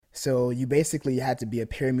So you basically had to be a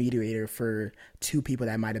peer mediator for two people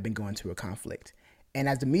that might have been going through a conflict. And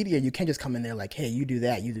as the mediator, you can't just come in there like, hey, you do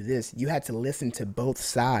that, you do this. You had to listen to both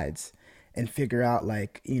sides and figure out,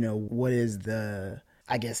 like, what is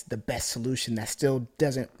I guess, the best solution that still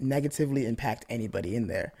doesn't negatively impact anybody in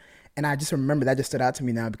there. And I just remember that just stood out to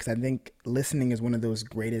me now because I think listening is one of those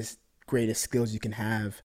greatest skills you can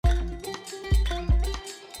have.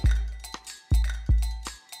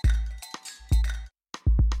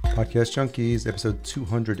 Podcast Junkies, episode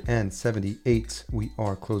 278. We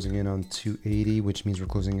are closing in on 280, which means we're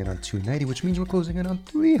closing in on 290, which means we're closing in on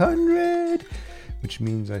 300, which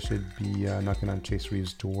means I should be knocking on Chase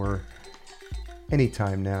Reeves' door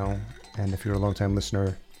anytime now. And if you're a long-time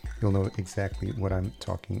listener, you'll know exactly what I'm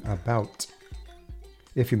talking about.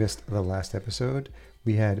 If you missed the last episode,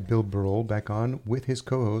 we had Bill Burrell back on with his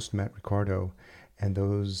co-host, Matt Ricardo, and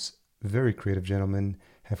those very creative gentlemen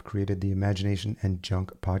have created the Imagination and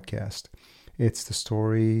Junk podcast. It's the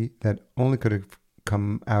story that only could have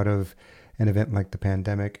come out of an event like the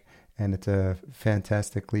pandemic, and it's a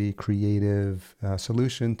fantastically creative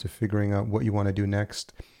solution to figuring out what you want to do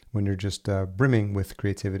next when you're just brimming with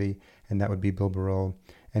creativity, and that would be Bill Burrell.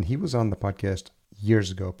 And he was on the podcast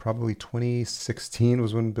years ago, probably 2016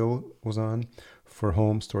 was when Bill was on for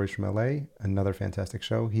Home Stories from LA, another fantastic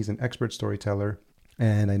show. He's an expert storyteller,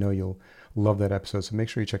 and I know you'll love that episode, so make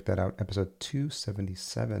sure you check that out, episode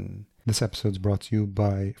 277. This episode is brought to you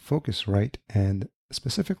by Focusrite, and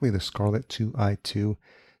specifically the Scarlett 2i2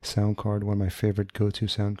 sound card, one of my favorite go-to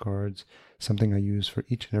sound cards, something I use for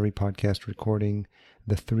each and every podcast recording.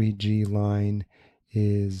 The 3G line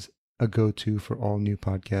is a go-to for all new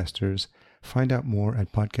podcasters. Find out more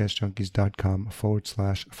at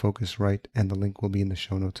podcastjunkies.com/Focusrite, and the link will be in the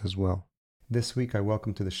show notes as well. This week, I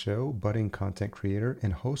welcome to the show budding content creator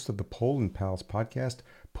and host of the Pole and Pals podcast,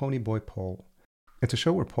 Ponyboy Pole. It's a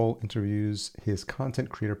show where Pole interviews his content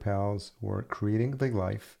creator pals who are creating the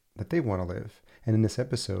life that they want to live. And in this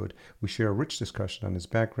episode, we share a rich discussion on his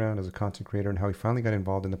background as a content creator and how he finally got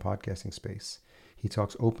involved in the podcasting space. He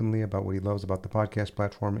talks openly about what he loves about the podcast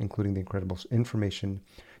platform, including the incredible information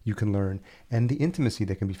you can learn and the intimacy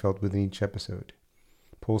that can be felt within each episode.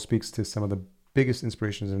 Pole speaks to some of the biggest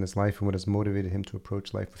inspirations in his life and what has motivated him to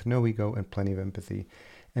approach life with no ego and plenty of empathy.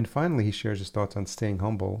 And finally, he shares his thoughts on staying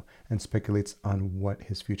humble and speculates on what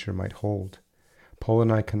his future might hold. Pole and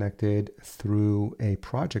I connected through a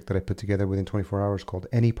project that I put together within 24 hours called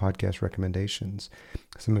Any Podcast Recommendations.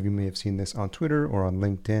 Some of you may have seen this on Twitter or on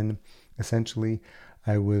LinkedIn. Essentially,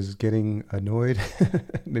 I was getting annoyed.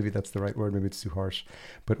 Maybe that's the right word. Maybe it's too harsh.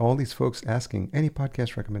 But all these folks asking any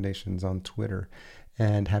podcast recommendations on Twitter,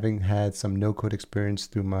 and having had some no-code experience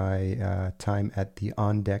through my time at the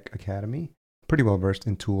On Deck Academy, pretty well versed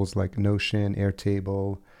in tools like Notion,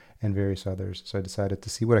 Airtable, and various others. So I decided to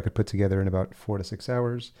see what I could put together in about 4 to 6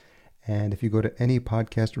 hours. And if you go to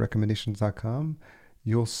anypodcastrecommendations.com,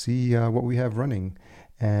 you'll see what we have running.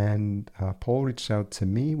 And Paul reached out to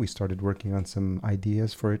me. We started working on some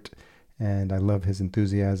ideas for it. And I love his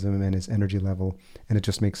enthusiasm and his energy level. And it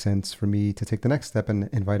just makes sense for me to take the next step and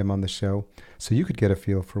invite him on the show so you could get a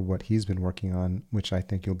feel for what he's been working on, which I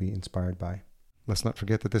think you'll be inspired by. Let's not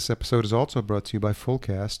forget that this episode is also brought to you by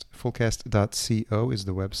Fullcast. Fullcast.co is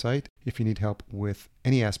the website. If you need help with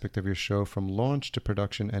any aspect of your show, from launch to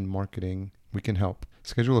production and marketing, we can help.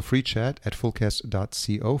 Schedule a free chat at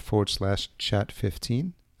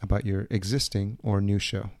fullcast.co/chat15 about your existing or new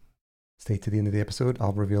show. Stay to the end of the episode.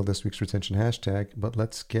 I'll reveal this week's retention hashtag, but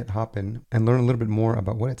let's get hopping and learn a little bit more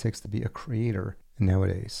about what it takes to be a creator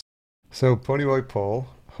nowadays. So, Ponyboy Pole,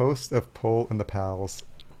 host of Pole and Pals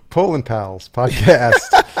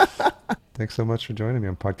podcast. Thanks so much for joining me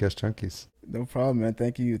on Podcast Junkies. No problem, man.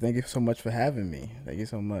 Thank you so much for having me. Thank you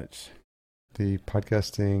so much. The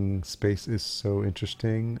podcasting space is so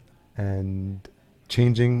interesting and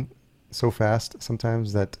changing so fast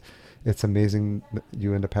sometimes that it's amazing that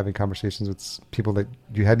you end up having conversations with people that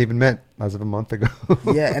you hadn't even met as of a month ago.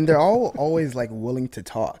 Yeah, and they're all always like willing to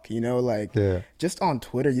talk, just on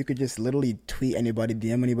Twitter, you could just literally tweet anybody,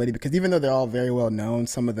 DM anybody, because even though they're all very well known,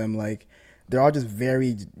 some of them, like, they're all just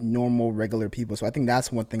very normal, regular people. So I think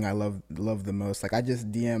that's one thing I love the most. Like, I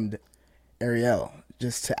just DM'd Ariel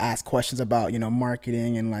just to ask questions about,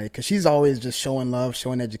 marketing and because she's always just showing love,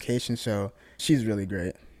 showing education. So she's really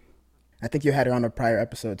great. I think you had her on a prior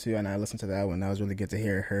episode too, and I listened to that one. That was really good to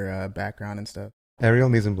hear her background and stuff. Ariel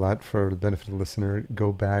Niesenblatt, for the benefit of the listener,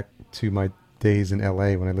 go back to my days in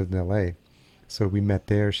LA when I lived in LA. So we met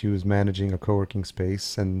there. She was managing a co-working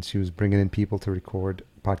space, and she was bringing in people to record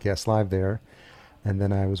podcasts live there. And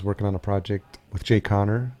then I was working on a project with Jay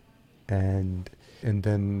Connor, and And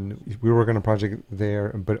then we were working on a project there,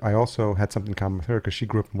 but I also had something in common with her because she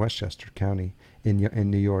grew up in Westchester County in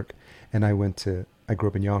New York, and I grew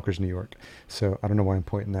up in Yonkers, New York. So I don't know why I'm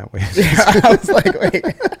pointing that way. Yeah, I was like, wait,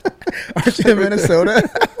 aren't you in Minnesota?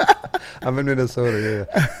 I'm in Minnesota,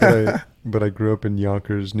 yeah. But I grew up in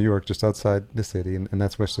Yonkers, New York, just outside the city, and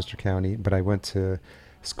that's Westchester County. But I went to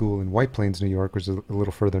school in White Plains, New York, which is a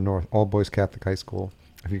little further north, all boys Catholic high school,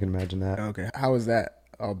 if you can imagine that. Okay. How was that?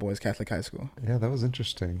 All boys Catholic high school. Yeah, that was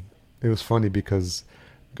interesting. It was funny because,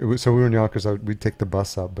 so we were in Yonkers, we'd take the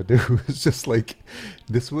bus up, but it was just like,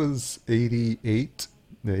 this was 88,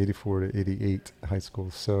 84 to 88 high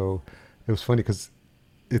school. So it was funny because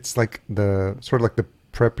it's like sort of like the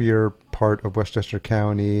preppier part of Westchester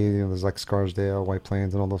County. You know, there's like Scarsdale, White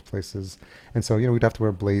Plains, and all those places. And so, we'd have to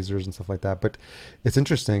wear blazers and stuff like that. But it's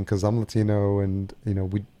interesting because I'm Latino, and,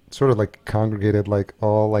 we sort of like congregated, like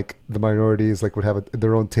all like the minorities like would have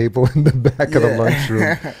their own table in the back of the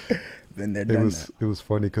lunchroom. Then they're done. It was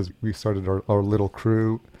funny because we started our little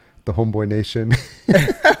crew, the Homeboy Nation.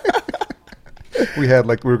 We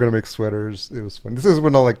were gonna make sweaters. It was fun. This is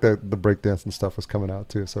when all like the breakdance and stuff was coming out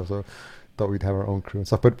too. So thought we'd have our own crew and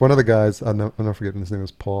stuff. But one of the guys, I'll never forget, his name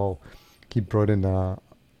was Paul. He brought in a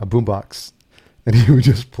boombox, and he would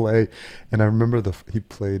just play. And I remember he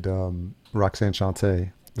played Roxanne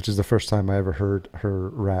Shante, which is the first time I ever heard her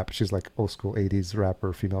rap. She's like old school 80s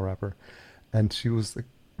rapper, female rapper. And she was like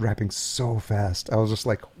rapping so fast. I was just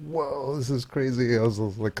like, whoa, this is crazy. I was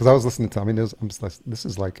like, because I was listening to, this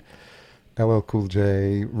is like LL Cool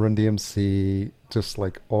J, Run DMC, just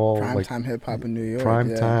like all prime time hip hop in New York.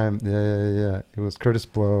 Prime time. Yeah. It was Curtis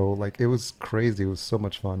Blow. Like, it was crazy. It was so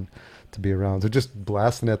much fun to be around. So just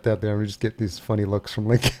blasting at that there, and we just get these funny looks from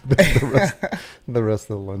like the rest of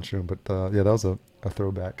the lunchroom. But that was a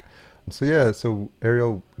throwback. So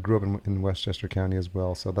Ariel grew up in Westchester County as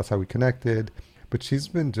well. So that's how we connected. But she's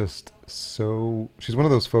been just she's one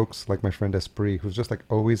of those folks like my friend Esprit, who's just like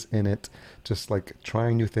always in it, just like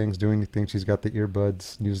trying new things, doing new things. She's got the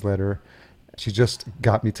Earbuds newsletter. She just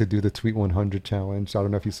got me to do the Tweet 100 challenge. I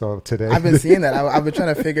don't know if you saw it today. I've been seeing that. I've been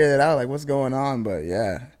trying to figure it out, like what's going on. But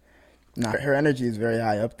yeah. No, her energy is very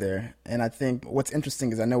high up there. And I think what's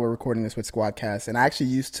interesting is I know we're recording this with Squadcast, and I actually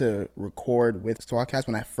used to record with Squadcast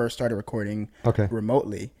when I first started recording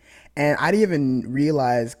remotely. And I didn't even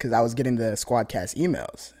realize, because I was getting the Squadcast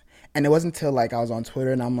emails. And it wasn't until like I was on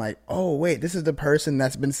Twitter and I'm like, oh, wait, this is the person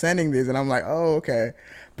that's been sending these. And I'm like, oh, okay.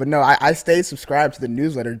 But no, I stayed subscribed to the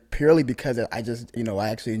newsletter purely because I just, I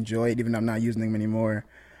actually enjoy it, even though I'm not using them anymore.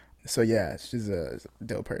 So yeah, she's a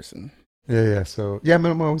dope person. Yeah. So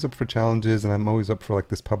I'm always up for challenges, and I'm always up for like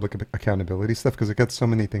this public accountability stuff because it gets so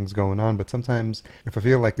many things going on. But sometimes if I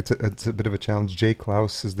feel like it's a bit of a challenge, Jay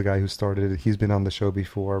Klaus is the guy who started it. He's been on the show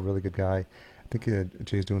before, really good guy. I think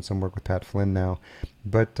Jay's doing some work with Pat Flynn now.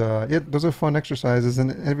 But those are fun exercises,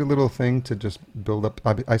 and every little thing to just build up.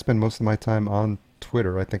 I spend most of my time on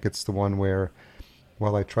Twitter. I think it's the one where,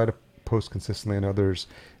 while I try to post consistently on others,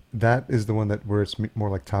 that is the one where it's more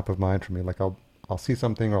like top of mind for me. Like I'll see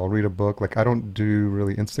something or I'll read a book. Like I don't do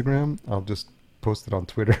really Instagram. I'll just post it on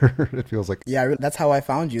Twitter. It feels like. Yeah, that's how I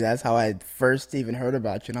found you. That's how I first even heard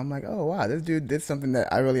about you. And I'm like, oh, wow, this dude did something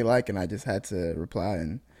that I really like. And I just had to reply.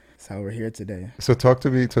 And that's how we're here today. So talk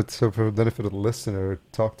to me, so for the benefit of the listener,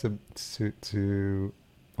 talk to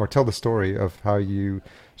or tell the story of how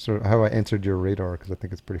I entered your radar, because I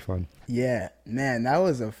think it's pretty fun. Yeah, man, that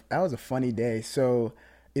was a funny day. So,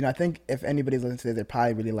 I think if anybody's listening to this, they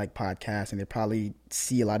probably really like podcasts, and they probably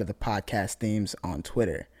see a lot of the podcast themes on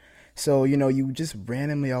Twitter. So, you just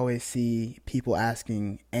randomly always see people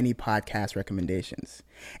asking any podcast recommendations.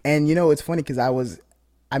 And, it's funny because I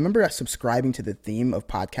remember subscribing to the theme of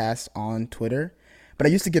podcasts on Twitter, but I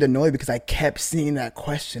used to get annoyed because I kept seeing that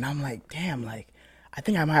question. I'm like, damn, like, I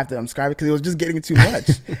think I might have to unsubscribe because it was just getting too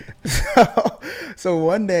much. So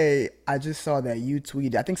one day I just saw that you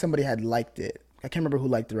tweeted, I think somebody had liked it. I can't remember who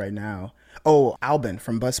liked it right now. Oh, Albin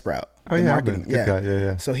from Buzzsprout. Oh, yeah, Albin. Good guy.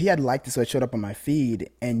 Yeah. So he had liked it, so it showed up on my feed,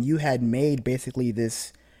 and you had made basically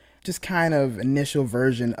this just kind of initial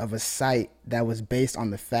version of a site that was based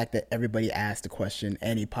on the fact that everybody asked the question,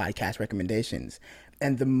 any podcast recommendations.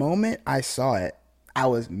 And the moment I saw it, I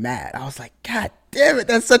was mad. I was like, God damn it,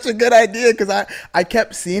 that's such a good idea, because I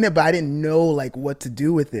kept seeing it, but I didn't know like what to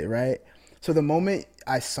do with it, right? So the moment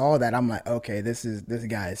I saw that, I'm like, okay, this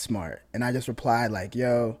guy is smart. And I just replied like,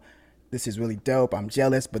 yo, this is really dope. I'm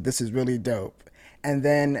jealous, but this is really dope. And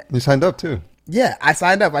then you signed up too. Yeah, I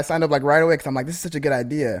signed up like right away because I'm like, this is such a good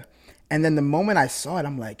idea. And then the moment I saw it,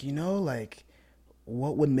 I'm like, like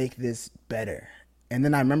what would make this better? And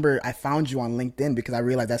then I remember I found you on LinkedIn because I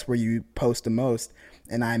realized that's where you post the most.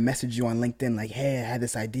 and I messaged you on LinkedIn like, hey, I had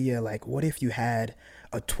this idea. Like, what if you had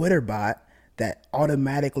a Twitter bot that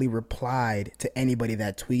automatically replied to anybody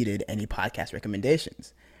that tweeted any podcast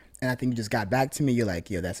recommendations? And I think you just got back to me. You're like,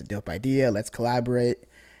 yo, that's a dope idea. Let's collaborate.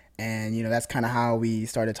 And, you know, that's kind of how we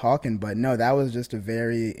started talking. But no, that was just a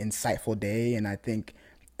very insightful day. And I think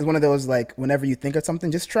it's one of those, like, whenever you think of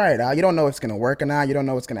something, just try it out. You don't know if it's going to work or not. You don't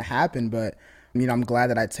know what's going to happen. But, you know, I'm glad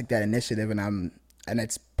that I took that initiative, and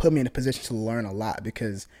it's put me in a position to learn a lot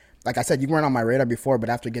because, like I said, you weren't on my radar before, but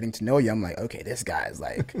after getting to know you, I'm like, okay, this guy's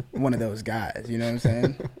like one of those guys. You know what I'm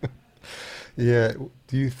saying? Yeah.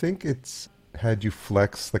 Do you think it's had you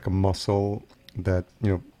flex like a muscle that,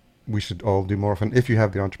 you know, we should all do more often if you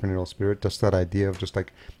have the entrepreneurial spirit, just that idea of just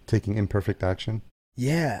like taking imperfect action?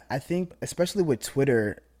 Yeah, I think especially with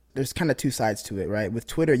Twitter, there's kind of two sides to it, right? With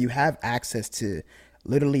Twitter, you have access to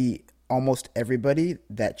literally almost everybody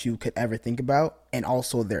that you could ever think about, and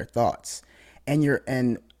also their thoughts.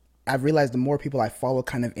 And I've realized the more people I follow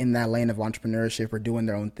kind of in that lane of entrepreneurship or doing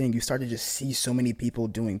their own thing, you start to just see so many people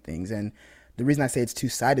doing things. And the reason I say it's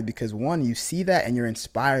two-sided, because one, you see that and you're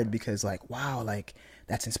inspired because like, wow, like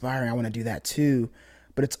that's inspiring. I want to do that too.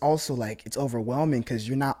 But it's also like, it's overwhelming because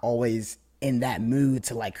you're not always in that mood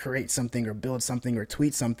to like create something or build something or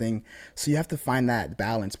tweet something. So you have to find that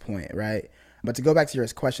balance point, right? But to go back to your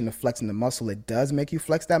question of flexing the muscle, it does make you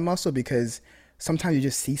flex that muscle because sometimes you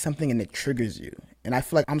just see something and it triggers you. And I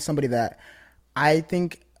feel like I'm somebody that I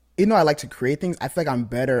think, you know, I like to create things. I feel like I'm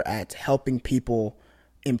better at helping people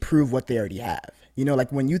improve what they already have. You know,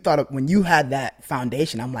 like when you had that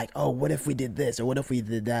foundation, I'm like, oh, what if we did this or what if we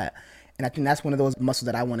did that? And I think that's one of those muscles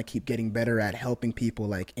that I want to keep getting better at, helping people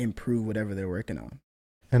like improve whatever they're working on.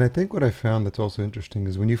 And I think what I found that's also interesting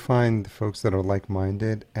is when you find folks that are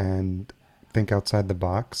like-minded and think outside the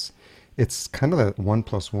box, it's kind of that 1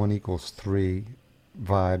 + 1 = 3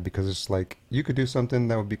 vibe, because it's like you could do something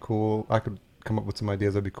that would be cool. I could come up with some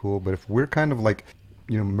ideas that'd be cool. But if we're kind of like,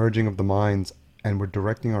 you know, merging of the minds and we're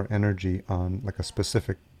directing our energy on like a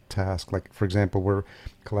specific task, like for example, we're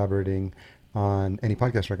collaborating on any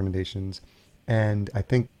podcast recommendations. And I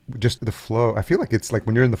think just the flow, I feel like it's like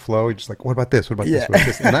when you're in the flow, you're just like, what about this? What about this? What about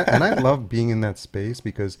this? And I love being in that space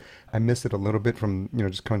because I miss it a little bit from, you know,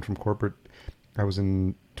 just coming from corporate. I was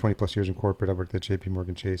in 20 plus years in corporate. I worked at JP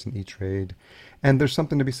Morgan Chase and E-Trade. And there's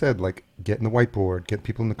something to be said, like getting the whiteboard, get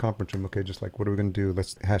people in the conference room. Okay, just like, what are we going to do?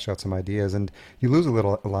 Let's hash out some ideas. And you lose a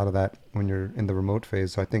lot of that when you're in the remote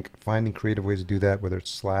phase. So I think finding creative ways to do that, whether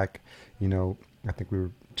it's Slack, you know, I think we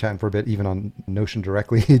were chatting for a bit, even on Notion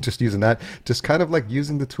directly, just using that, just kind of like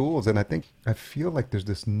using the tools. And I feel like there's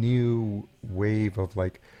this new wave of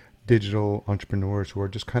like digital entrepreneurs who are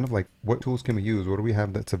just kind of like, what tools can we use? What do we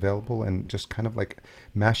have that's available? And just kind of like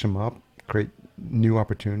mash them up, create new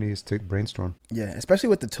opportunities to brainstorm. Yeah, especially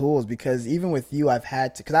with the tools, because even with you, I've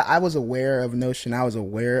had to, because I was aware of Notion, I was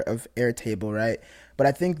aware of Airtable, right? But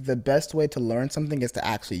I think the best way to learn something is to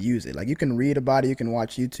actually use it. Like you can read about it, you can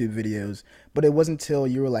watch YouTube videos, but it wasn't until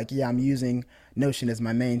you were like, yeah, I'm using Notion as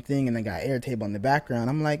my main thing and I got Airtable in the background.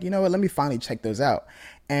 I'm like, you know what, let me finally check those out.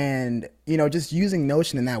 And, you know, just using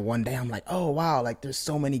Notion in that one day, I'm like, oh, wow, like there's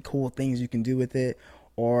so many cool things you can do with it.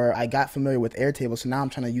 Or I got familiar with Airtable, so now I'm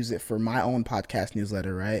trying to use it for my own podcast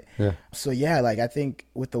newsletter, right? Yeah. So yeah, like I think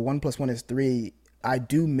with the 1 + 1 = 3, I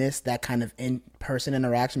do miss that kind of in-person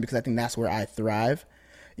interaction because I think that's where I thrive.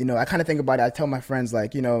 You know, I kind of think about it. I tell my friends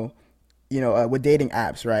like, you know, with dating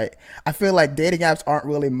apps, right? I feel like dating apps aren't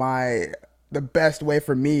really the best way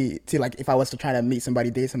for me to like, if I was to try to meet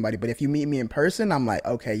somebody, date somebody. But if you meet me in person, I'm like,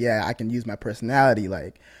 okay, yeah, I can use my personality.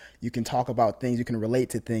 Like you can talk about things, you can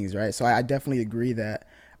relate to things, right? So I definitely agree that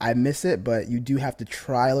I miss it, but you do have to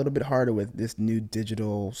try a little bit harder with this new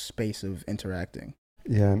digital space of interacting.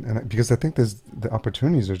 Yeah, and because I think the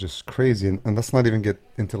opportunities are just crazy, and let's not even get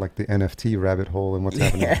into like the NFT rabbit hole and what's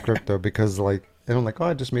happening in crypto, because like, and I'm like, oh,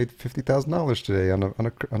 I just made $50,000 today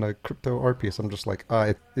on a crypto art piece. I'm just like,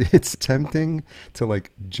 it's tempting to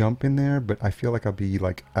like jump in there, but I feel like I'll be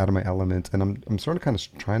like out of my element, and I'm sort of kind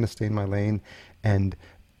of trying to stay in my lane, and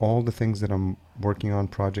all the things that I'm working on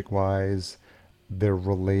project wise, they're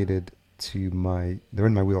related to they're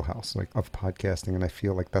in my wheelhouse, like of podcasting, and I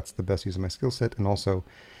feel like that's the best use of my skill set. And also,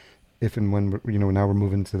 if and when now we're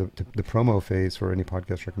moving to the promo phase for any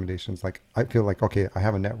podcast recommendations, like I feel like, okay, I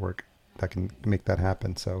have a network that can make that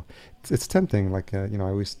happen. So it's tempting. Like I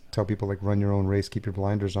always tell people, like, run your own race, keep your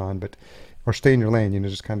blinders on, or stay in your lane.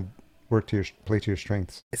 Just kind of play to your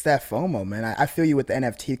strengths. It's that FOMO, man. I feel you with the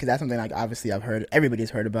NFT because that's something like obviously I've heard, everybody's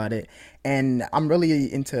heard about it, and I'm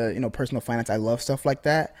really into personal finance. I love stuff like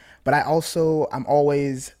that, but I'm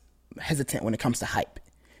always hesitant when it comes to hype.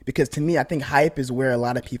 Because to me, I think hype is where a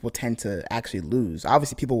lot of people tend to actually lose.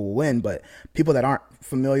 Obviously, people will win, but people that aren't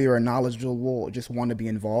familiar or knowledgeable just want to be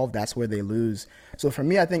involved. That's where they lose. So for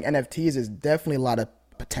me, I think NFTs is definitely a lot of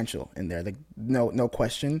potential in there. Like, no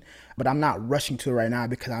question. But I'm not rushing to it right now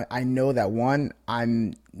because I know that, one,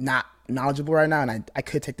 I'm not knowledgeable right now, and I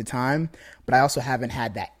could take the time, but I also haven't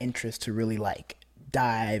had that interest to really like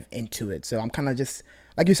dive into it. So I'm kind of just,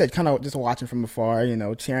 like you said, kind of just watching from afar,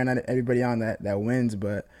 cheering at everybody on that wins,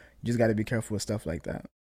 but you just got to be careful with stuff like that.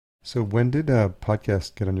 So when did a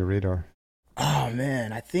podcast get on your radar? Oh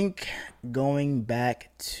man, I think going back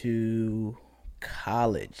to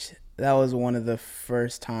college, that was one of the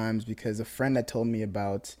first times, because a friend had told me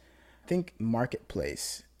about, I think,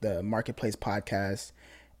 Marketplace, the Marketplace podcast.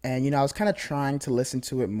 And, I was kind of trying to listen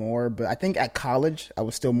to it more, but I think at college, I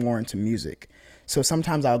was still more into music. So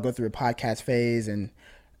sometimes I would go through a podcast phase and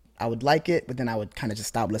I would like it, but then I would kind of just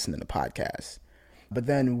stop listening to podcasts. But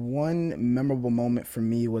then one memorable moment for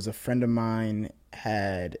me was a friend of mine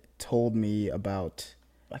had told me about,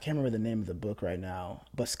 I can't remember the name of the book right now,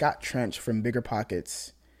 but Scott Trench from Bigger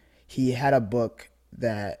Pockets, he had a book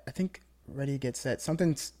that I think Ready, Get Set,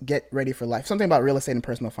 something Get Ready for Life, something about real estate and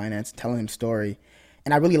personal finance, telling him story.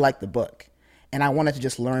 And I really liked the book. And I wanted to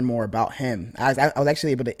just learn more about him. I was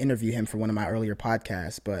actually able to interview him for one of my earlier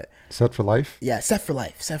podcasts. But Set for Life? Yeah, Set for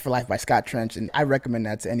Life. Set for Life by Scott Trench. And I recommend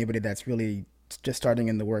that to anybody that's really just starting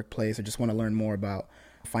in the workplace or just want to learn more about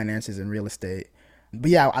finances and real estate. But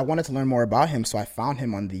yeah, I wanted to learn more about him, so I found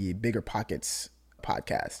him on the Bigger Pockets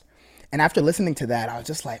podcast. And after listening to that, I was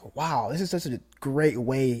just like, wow, this is such a great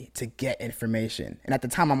way to get information. And at the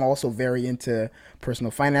time, I'm also very into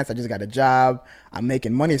personal finance. I just got a job. I'm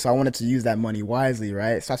making money, so I wanted to use that money wisely,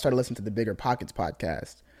 right? So I started listening to the Bigger Pockets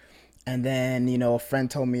podcast. And then, a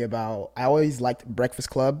friend told me about, I always liked Breakfast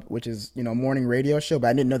Club, which is, a morning radio show, but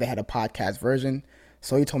I didn't know they had a podcast version.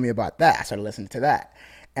 So he told me about that. I started listening to that.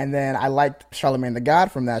 And then I liked Charlamagne the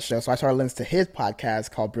God from that show. So I started listening to his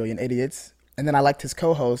podcast called Brilliant Idiots. And then I liked his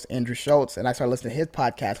co-host, Andrew Schultz, and I started listening to his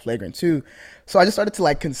podcast, Flagrant 2. So I just started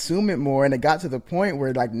to consume it more. And it got to the point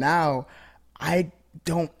where now I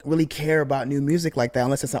don't really care about new music like that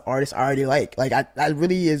unless it's an artist I already like. I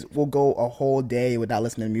really will go a whole day without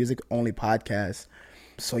listening to music, only podcasts.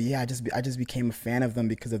 So yeah, I just became a fan of them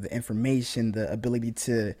because of the information, the ability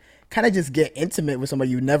to kind of just get intimate with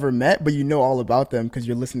somebody you never met, but you know all about them because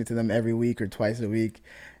you're listening to them every week or twice a week.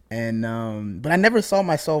 And but I never saw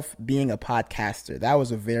myself being a podcaster. That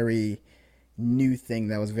was a very new thing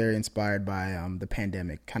that was very inspired by the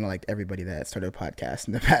pandemic, kind of like everybody that started a podcast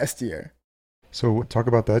in the past year. So talk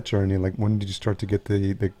about that journey. When did you start to get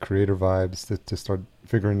the creator vibes to start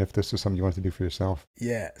figuring if this was something you wanted to do for yourself?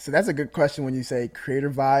 Yeah, so that's a good question when you say creator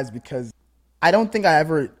vibes, because I don't think I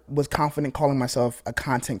ever was confident calling myself a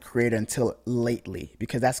content creator until lately,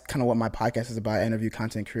 because that's kind of what my podcast is about. I interview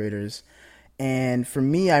content creators. And for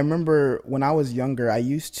me, I remember when I was younger, I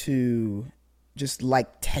used to just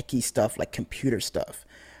like techie stuff, like computer stuff.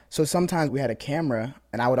 So sometimes we had a camera,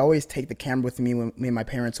 and I would always take the camera with me when me and my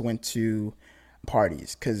parents went to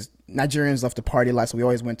parties, because Nigerians love to party a lot, so we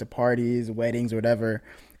always went to parties, weddings, or whatever.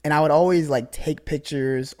 And I would always take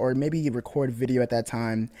pictures or maybe record video at that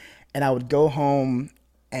time, and I would go home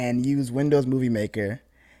and use Windows Movie Maker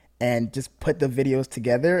and just put the videos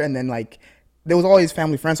together, and then there was always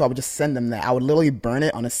family friends, so I would just send them that. I would literally burn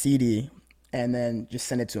it on a CD and then just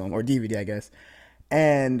send it to them, or DVD, I guess.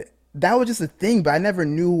 And that was just a thing, but I never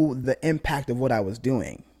knew the impact of what I was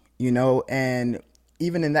doing, and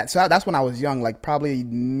even in that, so that's when I was young, probably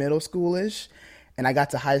middle schoolish, and I got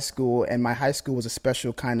to high school, and my high school was a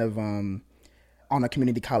special kind of on a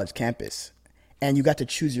community college campus, and you got to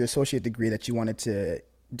choose your associate degree that you wanted to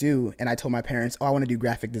do, and I told my parents, I want to do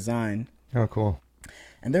graphic design. Oh, cool.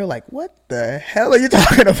 And they're like, what the hell are you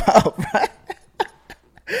talking about, right?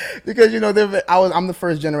 Because, I'm the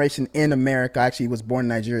first generation in America. I actually was born in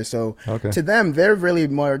Nigeria. So To them, they're really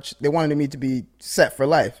much, they wanted me to be set for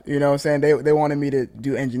life. You know what I'm saying? They wanted me to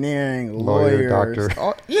do engineering, lawyer, doctor.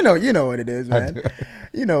 You know what it is, man.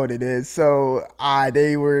 You know what it is. So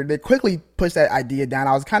they quickly pushed that idea down.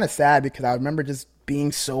 I was kind of sad because I remember just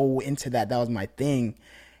being so into that. That was my thing.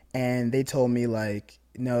 And they told me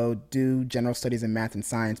no, do general studies in math and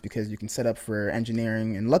science because you can set up for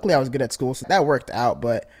engineering. And luckily I was good at school, so that worked out.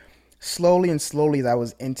 But slowly as I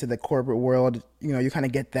was into the corporate world, you kind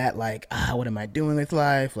of get that what am I doing with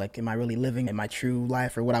life? Am I really living in my true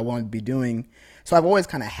life or what I want to be doing? So I've always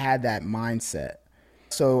kind of had that mindset.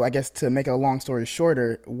 So I guess to make a long story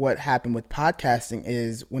shorter, what happened with podcasting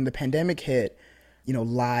is when the pandemic hit,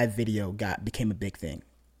 live video became a big thing.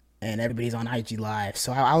 and everybody's on IG Live.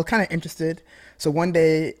 So I was kind of interested. So one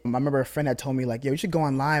day, I remember a friend had told me like, yo, you should go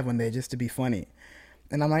on live one day just to be funny.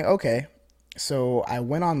 And I'm like, okay. So I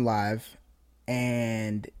went on live,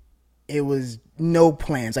 and it was no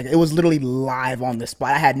plans. Like, it was literally live on the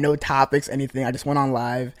spot. I had no topics, anything. I just went on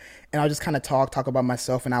live, and I would just kind of talk about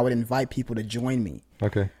myself, and I would invite people to join me.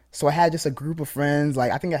 Okay. So I had just a group of friends.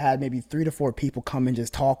 Like, I think I had maybe 3 to 4 people come and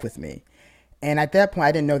just talk with me. And at that point,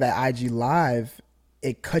 I didn't know that IG Live,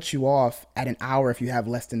 it cuts you off at an hour if you have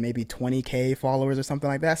less than maybe 20K followers or something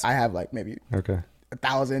like that. So I have like maybe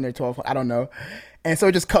 1,000 or 1,200, I don't know. And so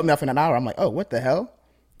it just cut me off in an hour. I'm like, oh, what the hell?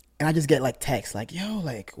 And I just get like texts like, yo,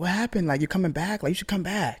 like, what happened? Like, you're coming back? Like, you should come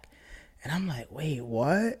back. And I'm like, wait,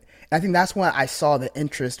 what? And I think that's when I saw the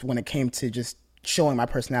interest when it came to just showing my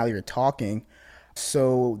personality or talking.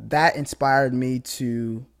 So that inspired me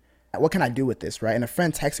to, what can I do with this, right? And a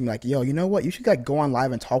friend texted me like, yo, you know what? You should like go on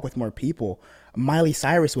live and talk with more people. Miley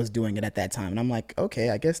Cyrus was doing it at that time. And I'm like,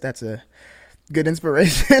 okay, I guess that's a good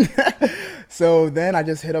inspiration. So then I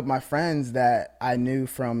just hit up my friends that I knew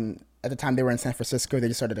from, at the time they were in San Francisco. They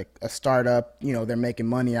just started a startup, you know, they're making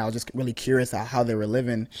money. I was just really curious how they were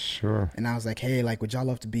living. Sure. And I was like, hey, like, would y'all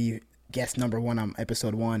love to be guest number 1 on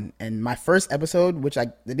episode 1? And my first episode, which I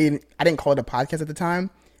didn't call it a podcast at the time,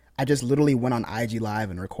 I just literally went on IG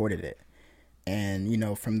Live and recorded it. And, you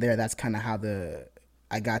know, from there, that's kind of how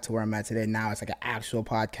I got to where I'm at today. Now it's like an actual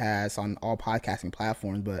podcast on all podcasting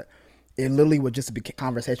platforms, but it literally would just be a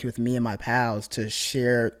conversation with me and my pals to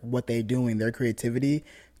share what they're doing, their creativity,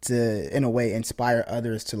 to, in a way, inspire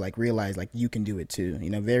others to like realize like you can do it too. You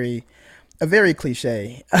know, a very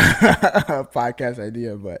cliche podcast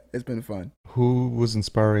idea, but it's been fun. Who was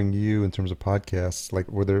inspiring you in terms of podcasts?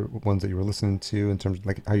 Like, were there ones that you were listening to in terms of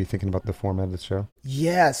like how you're thinking about the format of the show?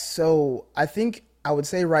 Yeah, so I think I would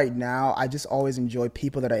say right now, I just always enjoy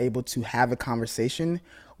people that are able to have a conversation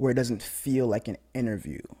where it doesn't feel like an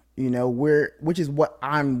interview, you know, which is what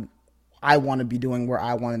I want to be doing, where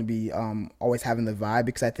I want to be always having the vibe,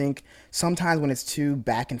 because I think sometimes when it's too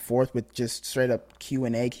back and forth with just straight up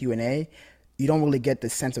Q&A, you don't really get the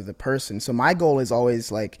sense of the person. So my goal is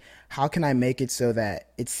always like, how can I make it so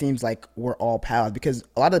that it seems like we're all pals? Because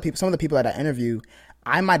a lot of the people, some of the people that I interview,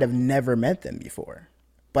 I might have never met them before,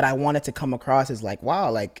 but I wanted to come across as like,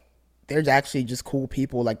 wow, like they're actually just cool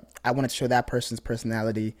people. Like I wanted to show that person's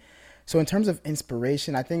personality. So in terms of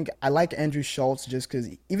inspiration, I think I like Andrew Schulz just because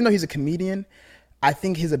even though he's a comedian, I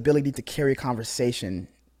think his ability to carry a conversation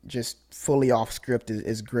just fully off script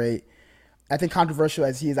is great. I think controversial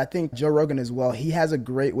as he is, I think Joe Rogan as well, he has a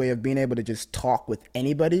great way of being able to just talk with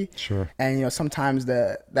anybody. Sure. And, you know, sometimes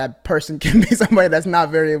that person can be somebody that's not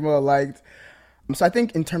very well liked. So I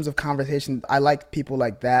think in terms of conversation, I like people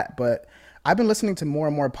like that. But I've been listening to more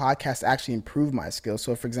and more podcasts to actually improve my skills.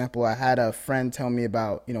 So, for example, I had a friend tell me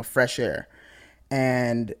about, you know, Fresh Air.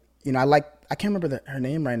 And, you know, I can't remember her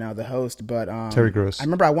name right now, the host, but Terry Gross. I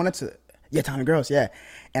remember I wanted to, Tommy Gross, yeah.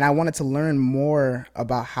 And I wanted to learn more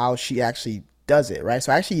about how she actually does it, right?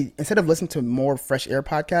 So I actually, instead of listening to more Fresh Air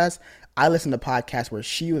podcasts, I listened to podcasts where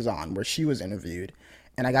she was on, where she was interviewed.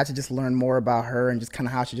 And I got to just learn more about her and just kind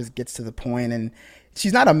of how she just gets to the point. And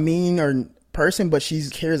she's not a mean or person, but she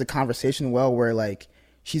carries a conversation well where like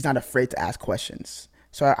she's not afraid to ask questions.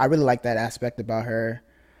 So I really like that aspect about her.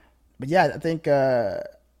 But yeah, I think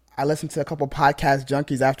I listened to a couple podcast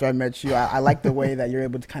junkies after I met you. I like the way that you're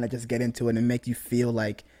able to kind of just get into it and make you feel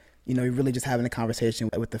like, you know, you're really just having a conversation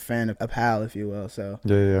with a friend, a pal, if you will. So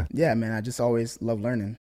yeah, man, I just always love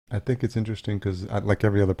learning. I think it's interesting because like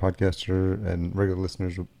every other podcaster and regular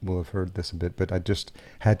listeners will have heard this a bit, but I just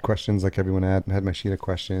had questions like everyone had my sheet of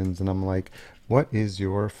questions, and I'm like, what is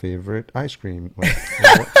your favorite ice cream? Like,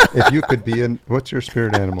 if you could be what's your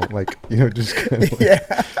spirit animal? Like, you know, just kind of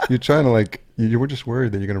like, you're trying to like, you were just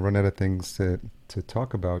worried that you're going to run out of things to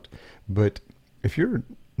talk about. But if you're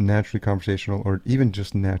naturally conversational or even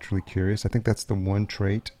just naturally curious, I think that's the one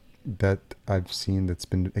trait that I've seen that's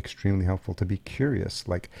been extremely helpful, to be curious.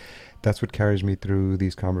 Like that's what carries me through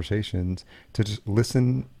these conversations, to just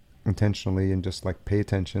listen intentionally and just like pay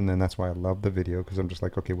attention. And that's why I love the video, because I'm just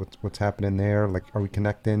like, okay, what's happening there? Like, are we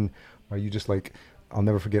connecting? Are you just like, I'll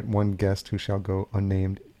never forget one guest who shall go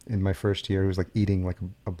unnamed in my first year who was like eating like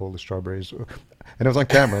a bowl of strawberries, and it was on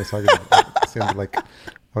camera, so I could like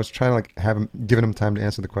I was trying to like giving him time to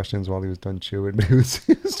answer the questions while he was done chewing, but it was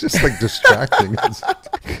just like distracting.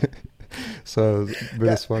 So it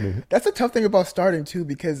was funny. That's a tough thing about starting too,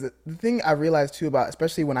 because the thing I realized too about,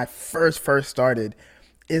 especially when I first started,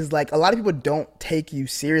 is like a lot of people don't take you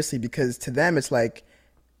seriously, because to them it's like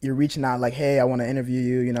you're reaching out like, hey, I want to interview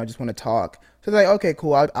you, you know, I just want to talk. So they're like, okay,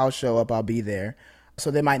 cool, I'll show up, I'll be there.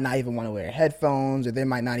 So they might not even want to wear headphones, or they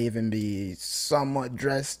might not even be somewhat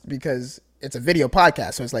dressed because it's a video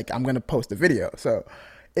podcast. So it's like, I'm going to post a video. So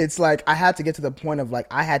it's like, I had to get to the point of like,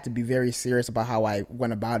 I had to be very serious about how I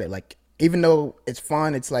went about it. Like, even though it's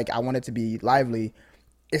fun, it's like, I want it to be lively.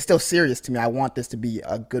 It's still serious to me. I want this to be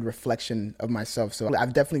a good reflection of myself. So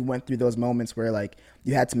I've definitely went through those moments where like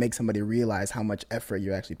you had to make somebody realize how much effort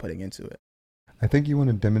you're actually putting into it. I think you want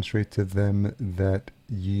to demonstrate to them that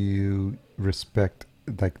you respect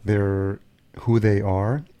like who they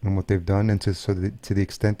are and what they've done, and to the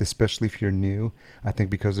extent, especially if you're new, I think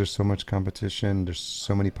because there's so much competition, there's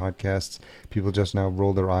so many podcasts, people just now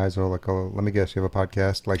roll their eyes or like, oh, let me guess, you have a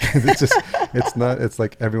podcast. Like it's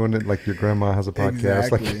like everyone, like your grandma has a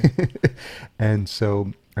podcast. Exactly. Like, and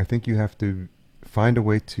so I think you have to find a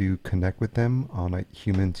way to connect with them on a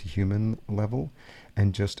human to human level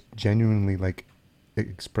and just genuinely like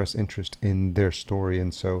express interest in their story.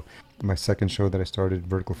 And so my second show that I started,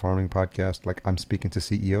 Vertical Farming Podcast, like I'm speaking to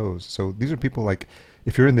CEOs. So these are people like,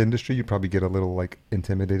 if you're in the industry, you probably get a little like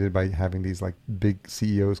intimidated by having these like big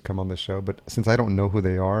CEOs come on the show. But since I don't know who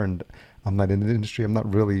they are and I'm not in the industry, I'm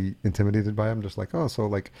not really intimidated by them. Just like, oh, so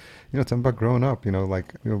like, tell them about growing up,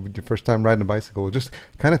 like, your first time riding a bicycle, just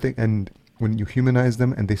kind of thing. And when you humanize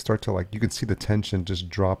them and they start to like, you can see the tension just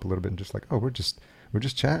drop a little bit and just like, oh, we're just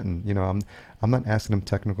chatting. I'm not asking them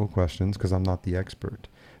technical questions because I'm not the expert.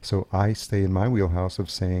 So I stay in my wheelhouse of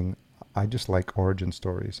saying, I just like origin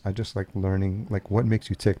stories. I just like learning, like what makes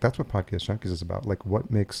you tick. That's what Podcast Junkies is about. Like what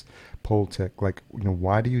makes Pol tick? Like,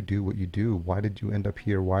 why do you do what you do? Why did you end up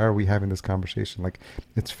here? Why are we having this conversation? Like,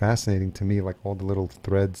 it's fascinating to me, like all the little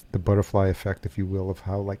threads, the butterfly effect, if you will, of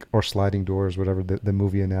how like, or sliding doors, whatever the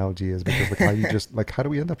movie analogy is, because like how you just like, how do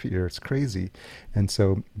we end up here? It's crazy. And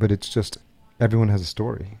so, but it's just, everyone has a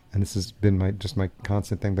story, and this has been my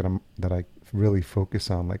constant thing that I really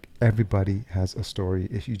focus on. Like everybody has a story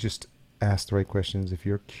if you just ask the right questions, if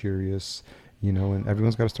you're curious, and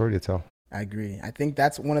everyone's got a story to tell. I agree. I think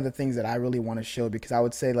that's one of the things that I really want to show, because I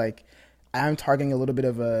would say like I'm targeting a little bit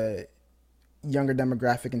of a younger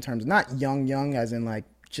demographic in terms of not young as in like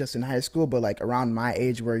just in high school, but like around my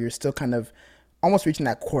age where you're still kind of almost reaching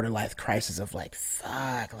that quarter life crisis of like,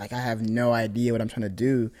 fuck, like I have no idea what I'm trying to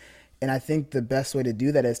do. And I think the best way to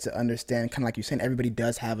do that is to understand, kind of like you're saying, everybody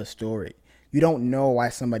does have a story. You don't know why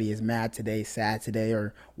somebody is mad today, sad today,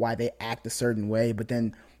 or why they act a certain way. But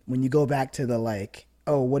then when you go back to the like,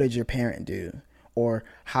 oh, what did your parent do? Or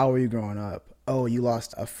how were you growing up? Oh, you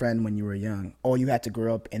lost a friend when you were young. Oh, you had to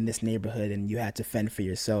grow up in this neighborhood and you had to fend for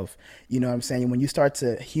yourself. You know what I'm saying? When you start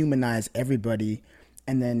to humanize everybody,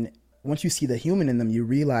 and then once you see the human in them, you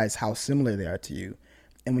realize how similar they are to you.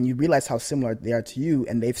 And when you realize how similar they are to you,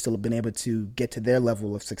 and they've still been able to get to their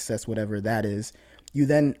level of success, whatever that is, you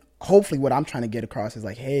then, hopefully what I'm trying to get across is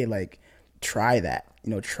like, hey, like, try that.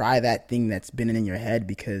 Try that thing that's been in your head,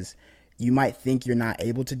 because you might think you're not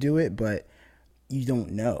able to do it, but you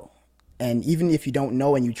don't know. And even if you don't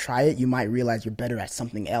know and you try it, you might realize you're better at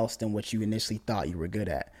something else than what you initially thought you were good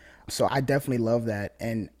at. So I definitely love that.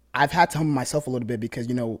 And I've had to humble myself a little bit because,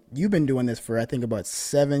 you've been doing this for, I think, about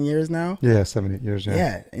 7 years now. Yeah, 7, 8 years.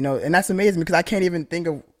 Yeah. And that's amazing because I can't even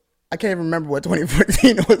remember what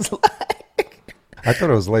 2014 was like. I thought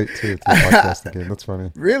it was late too to podcast again. That's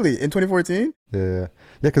funny. Really? In 2014? Yeah.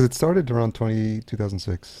 Because it started around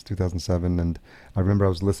 2006, 2007. And I remember I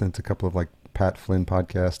was listening to a couple of like Pat Flynn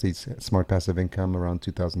podcasts, he's Smart Passive Income, around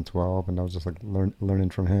 2012. And I was just like learning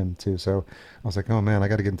from him too. So I was like, oh man, I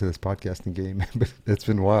got to get into this podcasting game. But it's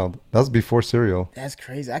been wild. That was before Serial. That's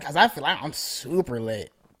crazy. Because I feel like I'm super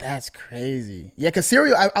late. That's crazy. Yeah, because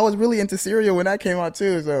Serial, I was really into Serial when that came out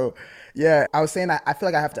too. So yeah, I was saying I feel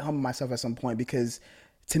like I have to humble myself at some point, because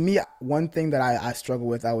to me, one thing that I struggle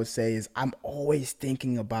with, I would say, is I'm always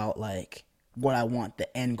thinking about like what I want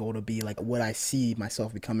the end goal to be, like what I see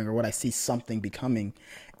myself becoming or what I see something becoming.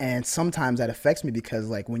 And sometimes that affects me because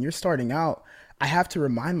like when you're starting out, I have to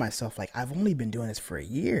remind myself like I've only been doing this for a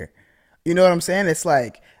year. You know what I'm saying? It's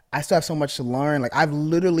like I still have so much to learn. Like I've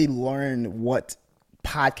literally learned what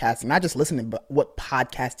podcasting, not just listening, but what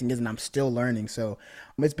podcasting is, and I'm still learning. So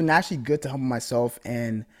it's been actually good to humble myself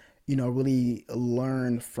and, really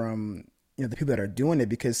learn from, the people that are doing it,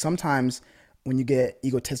 because sometimes when you get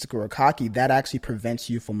egotistical or cocky, that actually prevents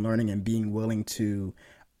you from learning and being willing to,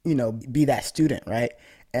 be that student, right?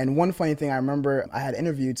 And one funny thing, I remember I had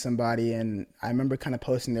interviewed somebody and I remember kind of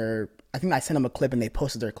posting I think I sent them a clip and they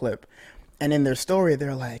posted their clip. And in their story,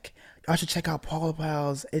 they're like, y'all should check out Paul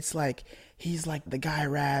Pals. It's like, he's like the Guy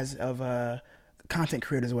Raz of content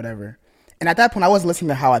creators or whatever. And at that point, I wasn't listening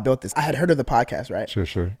to How I Built This. I had heard of the podcast, right?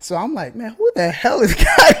 Sure. So I'm like, man, who the hell is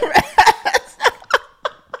Guy Raz?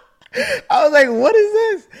 I was like, what is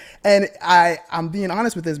this? And I'm being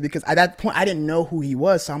honest with this because at that point I didn't know who he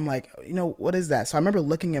was. So I'm like, what is that? So I remember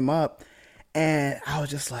looking him up and I was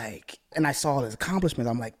just like, and I saw his accomplishments.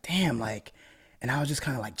 I'm like, damn, like, and I was just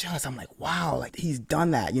kind of like jealous. I'm like, wow, like he's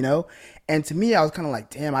done that, And to me, I was kind of like,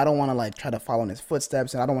 damn, I don't want to like try to follow in his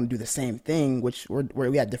footsteps and I don't want to do the same thing, which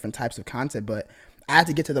we had different types of content, but I had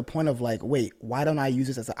to get to the point of like, wait, why don't I use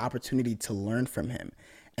this as an opportunity to learn from him?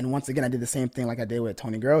 And once again, I did the same thing like I did with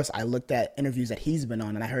Tony Gross. I looked at interviews that he's been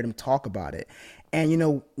on and I heard him talk about it.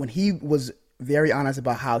 And, when he was very honest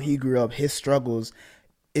about how he grew up, his struggles,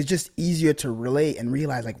 it's just easier to relate and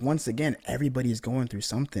realize, like, once again, everybody is going through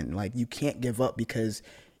something. Like, you can't give up because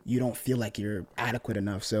you don't feel like you're adequate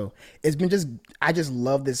enough. So it's been I just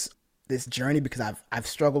love this journey because I've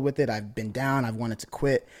struggled with it. I've been down. I've wanted to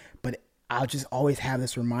quit. But I'll just always have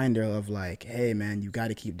this reminder of like, hey, man, you got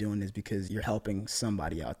to keep doing this because you're helping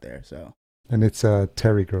somebody out there. So. And it's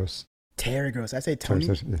Terry Gross. Terry Gross. I say Tony.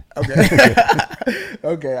 Yeah. Okay.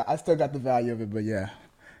 Okay. I still got the value of it, but yeah.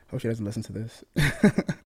 Hope she doesn't listen to this.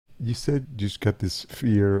 You said you just got this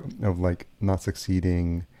fear of like not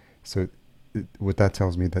succeeding. So what that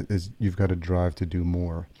tells me that is you've got a drive to do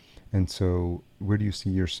more. And so where do you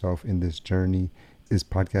see yourself in this journey? Is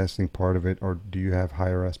podcasting part of it, or do you have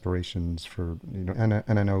higher aspirations for, and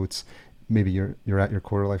I know it's maybe you're at your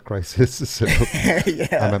quarter life crisis, so yeah.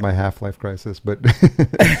 I'm at my half life crisis, but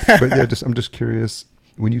yeah, I'm just curious,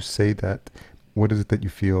 when you say that, what is it that you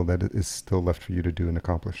feel that is still left for you to do and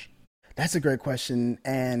accomplish? That's a great question.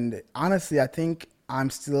 And honestly, I think I'm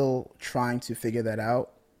still trying to figure that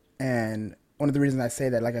out. And one of the reasons I say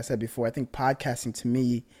that, like I said before, I think podcasting to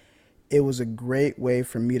me, it was a great way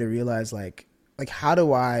for me to realize like how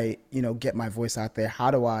do I, get my voice out there? How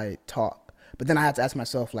do I talk? But then I had to ask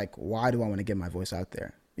myself, like, why do I want to get my voice out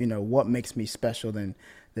there? What makes me special than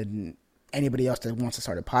anybody else that wants to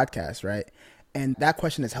start a podcast, right? And that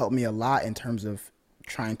question has helped me a lot in terms of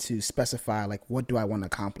trying to specify, like, what do I want to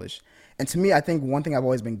accomplish? And to me, I think one thing I've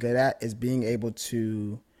always been good at is being able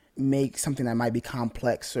to make something that might be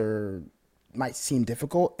complex or might seem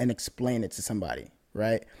difficult and explain it to somebody,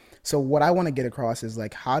 right? So what I want to get across is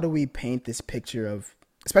like, how do we paint this picture of,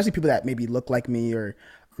 especially people that maybe look like me or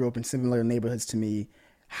grew up in similar neighborhoods to me,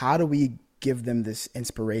 how do we give them this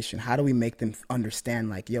inspiration? How do we make them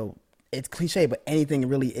understand like, yo, it's cliche, but anything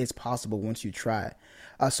really is possible once you try.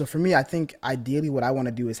 So for me, I think ideally what I want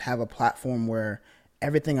to do is have a platform where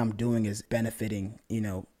everything I'm doing is benefiting,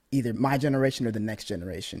 either my generation or the next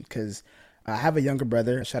generation. Because I have a younger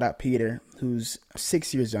brother, shout out Peter, who's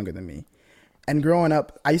 6 years younger than me. And growing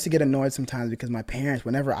up, I used to get annoyed sometimes because my parents,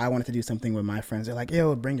 whenever I wanted to do something with my friends, they're like,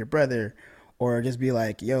 yo, bring your brother. Or just be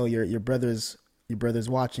like, yo, your brother's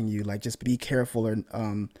watching you. Like, just be careful or,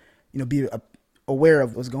 be aware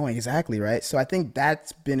of what's going exactly, right? So I think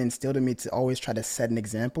that's been instilled in me to always try to set an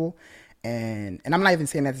example. And I'm not even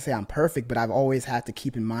saying that to say I'm perfect, but I've always had to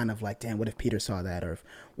keep in mind of like, damn, what if Peter saw that? Or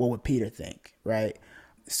what would Peter think, right?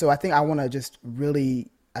 So I think I want to just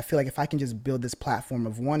really, I feel like if I can just build this platform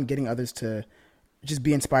of one, getting others to just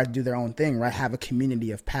be inspired to do their own thing, right? Have a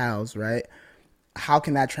community of pals, right? How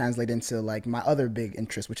can that translate into like my other big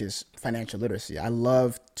interest, which is financial literacy? I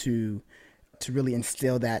love to really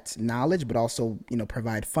instill that knowledge, but also,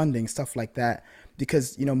 provide funding, stuff like that.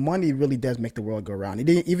 Because, money really does make the world go round.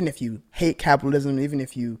 Even if you hate capitalism, even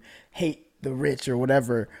if you hate the rich or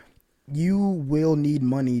whatever, you will need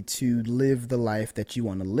money to live the life that you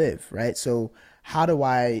want to live, right? So how do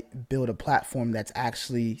I build a platform that's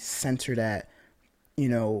actually centered at,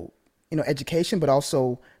 education, but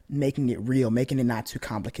also making it real, making it not too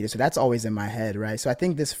complicated. So that's always in my head, right? So I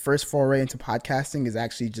think this first foray into podcasting is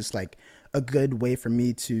actually just like a good way for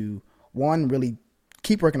me to, one, really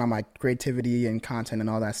keep working on my creativity and content and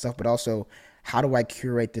all that stuff, but also how do I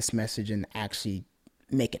curate this message and actually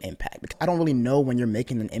make an impact? Because I don't really know when you're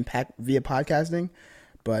making an impact via podcasting,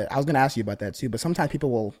 but I was going to ask you about that too. But sometimes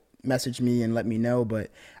people will message me and let me know,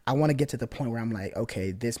 but I want to get to the point where I'm like,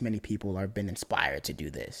 okay, this many people have been inspired to do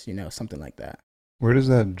this, something like that. Where does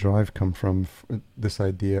that drive come from? This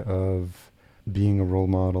idea of being a role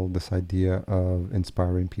model, this idea of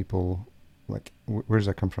inspiring people, like where does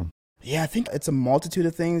that come from? Yeah, I think it's a multitude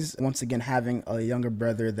of things. Once again, having a younger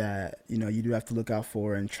brother that, you do have to look out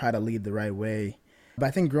for and try to lead the right way. But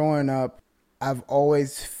I think growing up, I've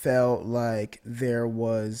always felt like there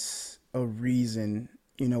was a reason,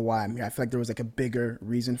 why I'm here. I feel like there was like a bigger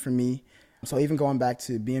reason for me. So even going back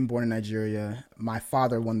to being born in Nigeria, my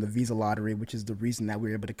father won the visa lottery, which is the reason that we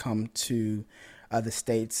were able to come to the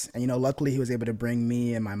States. And, luckily he was able to bring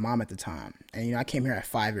me and my mom at the time. And, I came here at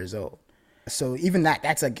 5 years old. So even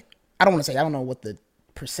that's like, I don't know what the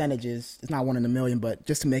percentages. It's not 1 in a million, but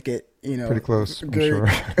just to make it, pretty close, good, I'm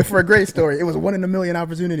sure. for a great story, it was 1 in a million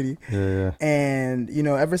opportunity. Yeah. And,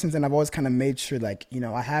 ever since then, I've always kind of made sure, like,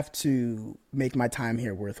 I have to make my time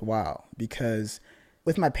here worthwhile, because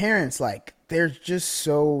with my parents, like, they're just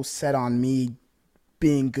so set on me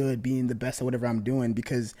being good, being the best at whatever I'm doing,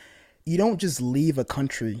 because you don't just leave a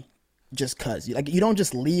country just cause. You don't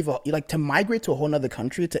just leave, to migrate to a whole nother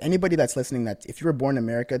country. To anybody that's listening, that if you were born in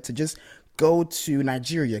America, to just go to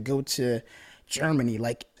Nigeria, go to Germany,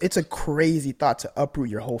 like, it's a crazy thought to uproot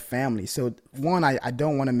your whole family. So one, I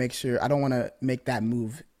don't want to make that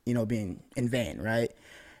move, being in vain, right?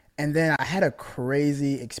 And then I had a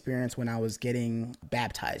crazy experience when I was getting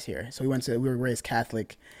baptized here. So we were raised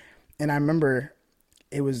Catholic, and I remember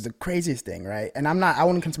it was the craziest thing, right? And I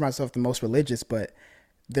wouldn't consider myself the most religious, but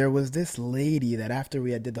there was this lady that after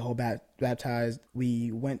we had did the whole baptized,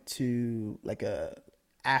 we went to like not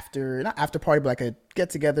after party, but like a get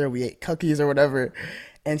together. We ate cookies or whatever.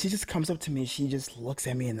 And she just comes up to me. She just looks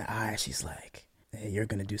at me in the eye. She's like, "Hey, you're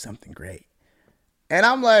going to do something great." And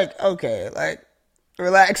I'm like, okay, like,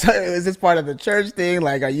 relax. Is this part of the church thing?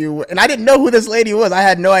 Like, are you? And I didn't know who this lady was. I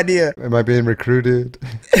had no idea. Am I being recruited?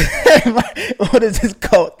 What is this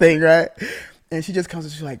cult thing, right? And she just comes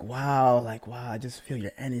and she's like, wow, I just feel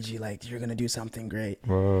your energy. Like, you're going to do something great.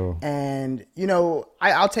 Whoa. And,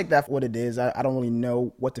 I'll take that for what it is. I don't really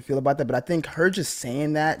know what to feel about that. But I think her just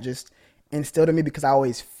saying that just instilled in me, because I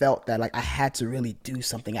always felt that, like, I had to really do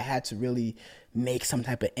something. I had to really make some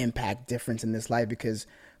type of impact, difference in this life. Because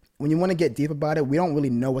when you want to get deep about it, we don't really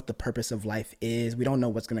know what the purpose of life is. We don't know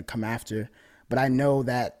what's going to come after. But I know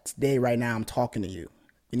that today, right now, I'm talking to you.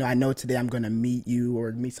 I know today I'm going to meet you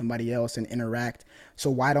or meet somebody else and interact. So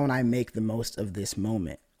why don't I make the most of this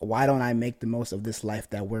moment? Why don't I make the most of this life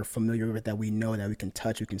that we're familiar with, that we know, that we can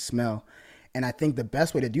touch, we can smell? And I think the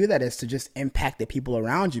best way to do that is to just impact the people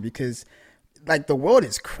around you, because, like, the world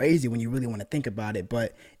is crazy when you really want to think about it.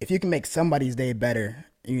 But if you can make somebody's day better,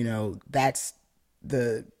 that's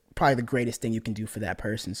probably the greatest thing you can do for that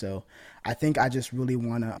person. So I think I just really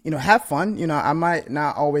want to, have fun. I might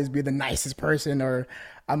not always be the nicest person, or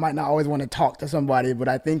I might not always want to talk to somebody, but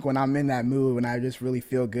I think when I'm in that mood, when I just really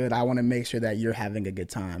feel good, I want to make sure that you're having a good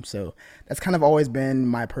time. So that's kind of always been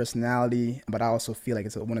my personality, but I also feel like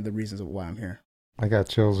it's one of the reasons of why I'm here. I got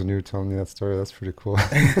chills when you were telling me that story. That's pretty cool.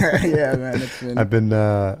 Yeah, man. I've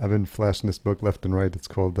been flashing this book left and right. It's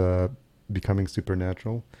called Becoming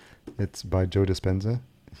Supernatural. It's by Joe Dispenza.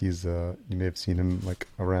 He's you may have seen him like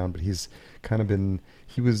around, but he's kind of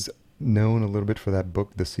he was known a little bit for that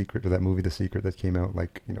book, The Secret, or that movie, The Secret, that came out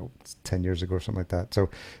like 10 years ago or something like that. So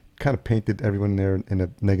kind of painted everyone there in a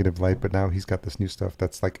negative light, but now he's got this new stuff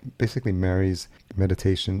that's like basically marries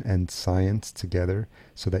meditation and science together,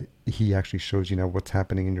 so that he actually shows you now what's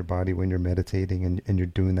happening in your body when you're meditating and you're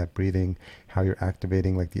doing that breathing, how you're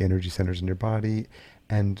activating like the energy centers in your body,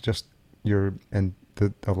 and just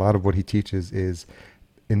a lot of what he teaches is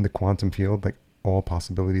in the quantum field, like all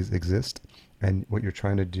possibilities exist. And what you're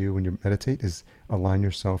trying to do when you meditate is align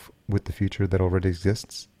yourself with the future that already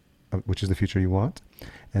exists, which is the future you want.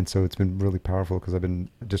 And so it's been really powerful, because I've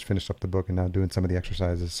been just finished up the book and now doing some of the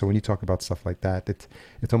exercises. So when you talk about stuff like that,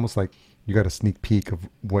 it's almost like you got a sneak peek of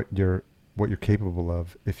what you're capable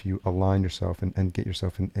of if you align yourself and get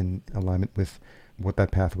yourself in alignment with what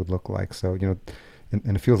that path would look like. So,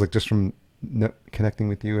 and it feels like just from connecting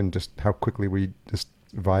with you and just how quickly we just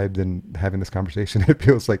vibed and having this conversation, it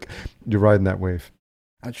feels like you're riding that wave.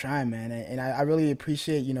 I'm trying, man. And I really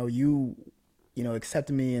appreciate, you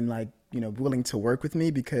accepting me and like, willing to work with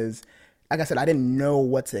me, because like I said, I didn't know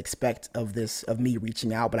what to expect of me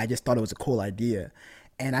reaching out, but I just thought it was a cool idea.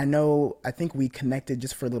 And I think we connected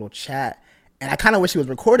just for a little chat, and I kind of wish it was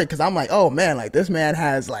recorded, because I'm like, oh man, like this man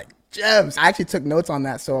has like gems. I actually took notes on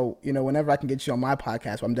that. So, whenever I can get you on my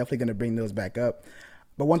podcast, I'm definitely going to bring those back up.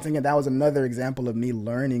 But once again, that was another example of me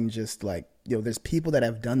learning, just like, there's people that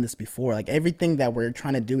have done this before. Like everything that we're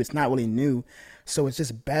trying to do, it's not really new. So it's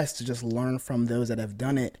just best to just learn from those that have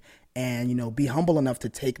done it, and, be humble enough to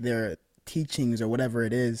take their teachings or whatever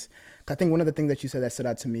it is. I think one of the things that you said that stood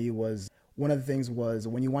out to me was, one of the things was,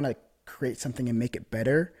 when you want to create something and make it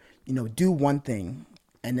better, do one thing.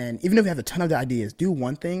 And then even if you have a ton of ideas, do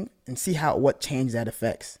one thing and see what change that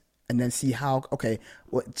affects. And then see how, okay,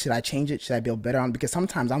 what should I change it? Should I build better on? Because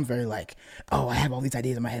sometimes I'm very like, oh, I have all these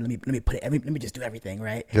ideas in my head. Let me put it. Let me just do everything,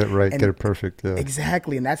 right? Get it right. Get it perfect. Yeah.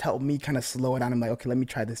 Exactly. And that's helped me kind of slow it down. I'm like, okay, let me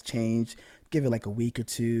try this change. Give it like a week or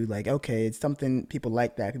two. Like, okay, it's something people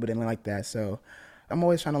like that. People didn't like that. So I'm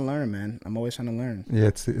always trying to learn, man. I'm always trying to learn. Yeah,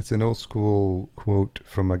 it's an old school quote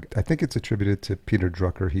from I think it's attributed to Peter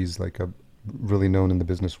Drucker. He's like really known in the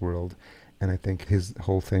business world. And I think his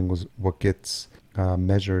whole thing was what gets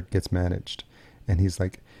measured gets managed. And he's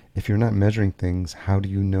like, if you're not measuring things, how do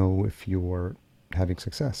you know if you're having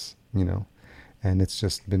success, you know? And it's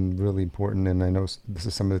just been really important. And I know this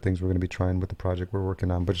is some of the things we're going to be trying with the project we're working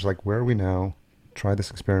on. But just like, where are we now? Try this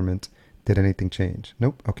experiment. Did anything change?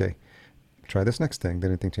 Nope. Okay. Try this next thing. Did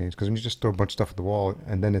anything change? Because when you just throw a bunch of stuff at the wall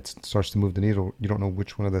and then it starts to move the needle, you don't know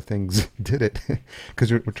which one of the things did it.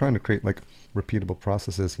 Because we're trying to create like repeatable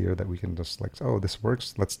processes here that we can just like, oh, this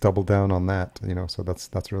works. Let's double down on that. You know, so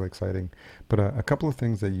that's really exciting. But a couple of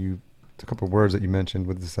things that a couple of words that you mentioned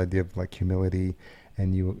with this idea of like humility,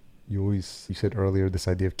 and you said earlier this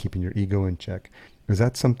idea of keeping your ego in check. Is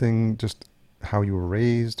that something just how you were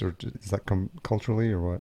raised, or does that come culturally, or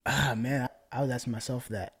what? Man, I was asking myself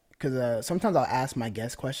that because sometimes I'll ask my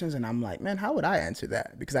guest questions and I'm like, man, how would I answer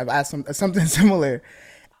that? Because I've asked something similar.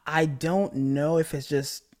 I don't know if it's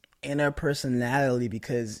just inner personality,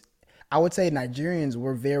 because I would say Nigerians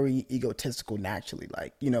were very egotistical naturally,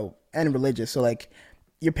 like, you know, and religious. So like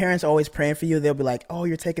your parents are always praying for you. They'll be like, oh,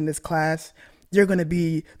 you're taking this class. You're going to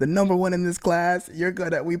be the number one in this class.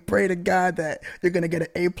 We pray to God that you're going to get an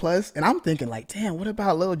A+. And I'm thinking like, damn, what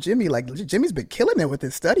about little Jimmy? Like Jimmy's been killing it with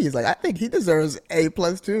his studies. Like, I think he deserves A+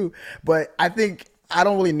 too. But I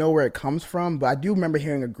don't really know where it comes from, but I do remember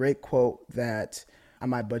hearing a great quote that I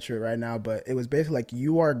might butcher it right now, but it was basically like,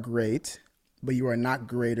 you are great, but you are not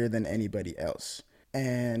greater than anybody else.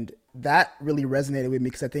 And that really resonated with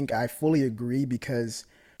me, because I think I fully agree, because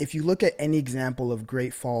if you look at any example of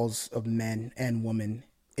great falls of men and women,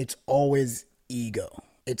 it's always ego.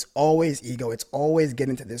 It's always ego. It's always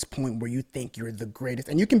getting to this point where you think you're the greatest.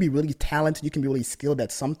 And you can be really talented, you can be really skilled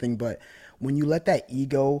at something, but when you let that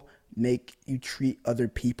ego make you treat other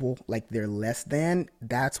people like they're less than,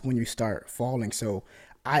 that's when you start falling. So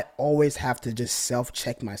I always have to just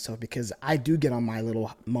self-check myself, because I do get on my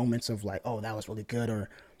little moments of like, oh, that was really good, or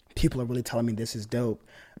people are really telling me this is dope.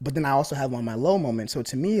 But then I also have on my low moments. So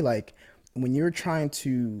to me, like, when you're trying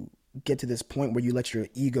to get to this point where you let your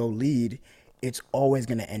ego lead, it's always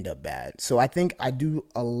going to end up bad. So I think I do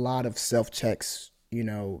a lot of self-checks, you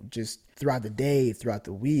know, just throughout the day, throughout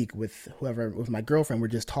the week, with my girlfriend. We're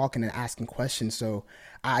just talking and asking questions. So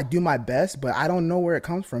I do my best, but I don't know where it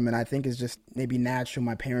comes from. And I think it's just maybe natural.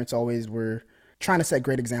 My parents always were trying to set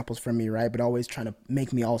great examples for me, right? But always trying to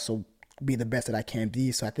make me also be the best that I can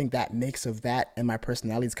be. So I think that mix of that and my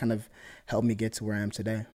personality has kind of helped me get to where I am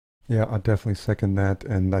today. Yeah, I definitely second that.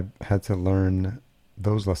 And I've had to learn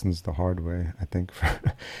those lessons the hard way, I think.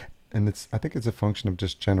 And I think it's a function of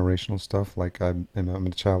just generational stuff. Like I'm a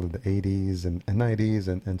child of the 80s and 90s.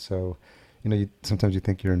 And so, you know, sometimes you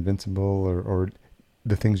think you're invincible, or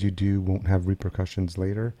the things you do won't have repercussions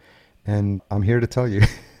later. And I'm here to tell you,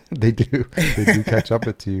 they do catch up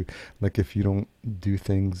to you. Like if you don't do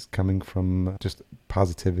things coming from just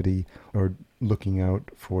positivity, or looking out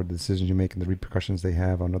for the decisions you make and the repercussions they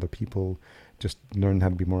have on other people, just learn how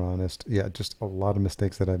to be more honest. Yeah, just a lot of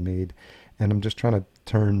mistakes that I've made. And I'm just trying to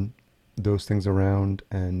turn those things around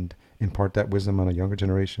and impart that wisdom on a younger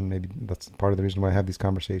generation. Maybe that's part of the reason why I have these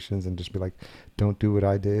conversations, and just be like, don't do what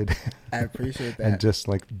I did. I appreciate that. And just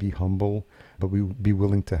like be humble, but we be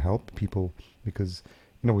willing to help people, because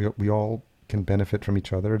you know, we all can benefit from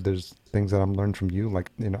each other. There's things that I'm learned from you.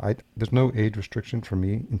 Like, you know, there's no age restriction for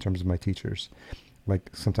me in terms of my teachers.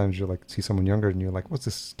 Like sometimes you're like, see someone younger and you're like, what's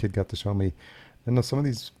this kid got to show me? And some of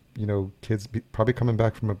these, you know, kids probably coming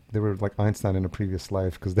back from they were like Einstein in a previous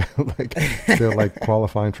life, because they're like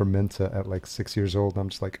qualifying for Mensa at like 6 years old. And I'm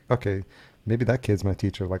just like, okay, maybe that kid's my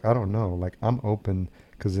teacher. Like, I don't know. Like, I'm open,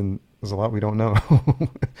 because there's a lot we don't know.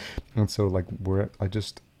 And so like I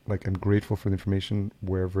just like, I'm grateful for the information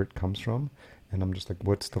wherever it comes from. And I'm just like,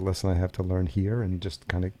 what's the lesson I have to learn here? And just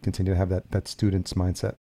kind of continue to have that student's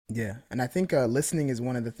mindset. Yeah. And I think listening is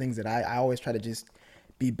one of the things that I always try to just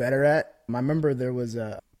be better at. I remember there was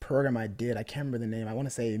a program I did. I can't remember the name. I want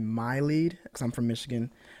to say My Lead, because I'm from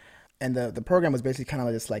Michigan. And the program was basically kind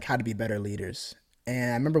of just like how to be better leaders.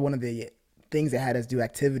 And I remember one of the things they had us do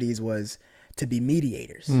activities was to be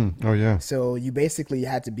mediators. Oh yeah. So you basically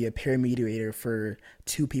had to be a peer mediator for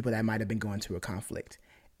two people that might have been going through a conflict.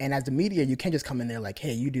 And as the mediator, you can't just come in there like,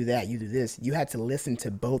 hey, you do that, you do this. You had to listen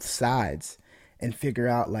to both sides and figure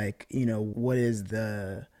out like, you know, what is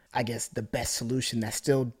the best solution that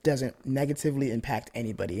still doesn't negatively impact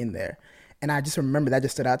anybody in there. And I just remember that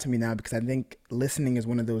just stood out to me now, because I think listening is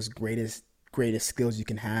one of those greatest skills you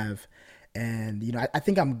can have. And, you know, I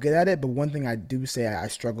think I'm good at it. But one thing I do say I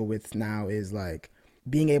struggle with now is like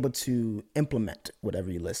being able to implement whatever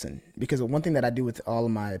you listen. Because one thing that I do with all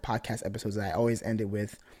of my podcast episodes, I always end it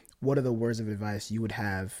with, what are the words of advice you would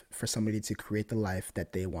have for somebody to create the life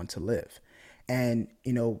that they want to live? And,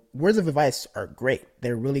 words of advice are great.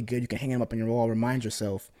 They're really good. You can hang them up on your wall, remind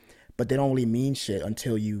yourself, but they don't really mean shit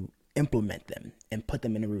until you implement them and put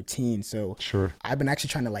them in a routine. So sure. I've been actually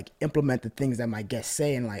trying to like implement the things that my guests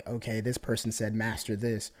say, and like, okay, this person said master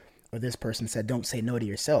this, or this person said don't say no to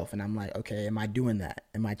yourself. And I'm like, okay, am I doing that?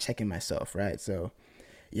 Am I checking myself? Right. So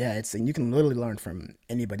yeah, and you can literally learn from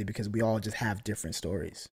anybody because we all just have different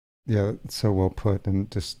stories. Yeah, so well put. And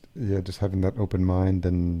just having that open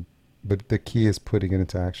mind, but the key is putting it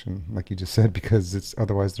into action, like you just said, because it's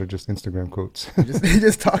otherwise they're just Instagram quotes.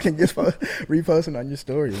 just talking, just reposting on your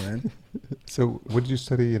story, man. So what did you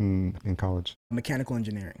study in college? Mechanical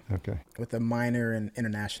engineering. Okay. With a minor in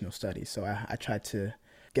international studies. So I tried to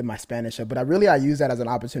get my Spanish up, but I use that as an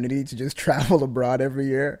opportunity to just travel abroad every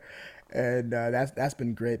year. And that's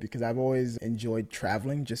been great because I've always enjoyed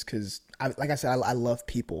traveling just because, like I said, I love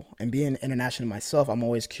people. And being international myself, I'm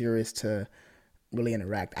always curious to really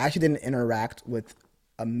interact. I actually didn't interact with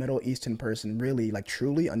a Middle Eastern person really, like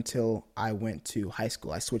truly, until I went to high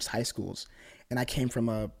school. I switched high schools. And I came from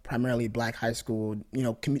a primarily black high school,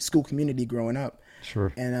 school community growing up.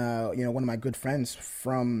 Sure. And, one of my good friends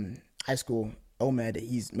from high school, Omed,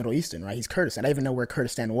 he's Middle Eastern, right? He's Kurdistan. I didn't even know where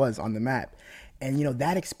Kurdistan was on the map. And,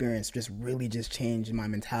 that experience just really just changed my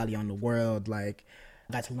mentality on the world. Like,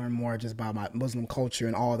 I got to learn more just about my Muslim culture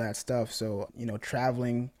and all that stuff. So,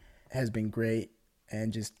 traveling has been great.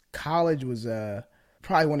 And just college was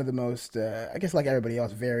probably one of the most, I guess like everybody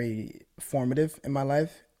else, very formative in my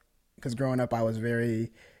life. Because growing up,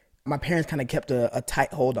 my parents kind of kept a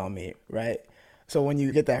tight hold on me, right? So when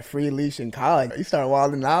you get that free leash in college, you start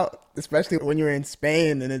wilding out, especially when you're in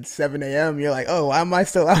Spain and it's 7 a.m. You're like, oh, why am I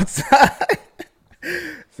still outside?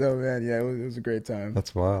 So, man, yeah, it was a great time.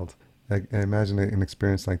 That's wild. I imagine an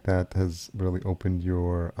experience like that has really opened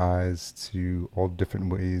your eyes to all different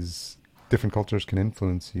ways different cultures can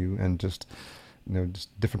influence you, and just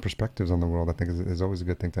different perspectives on the world. I think is always a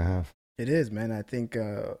good thing to have. It is, man. I think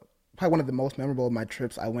probably one of the most memorable of my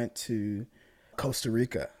trips, I went to Costa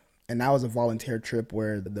Rica, and that was a volunteer trip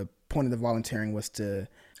where the point of the volunteering was to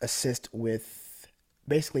assist with,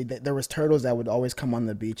 basically there was turtles that would always come on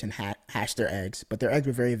the beach and hatch their eggs, but their eggs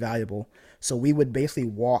were very valuable. So we would basically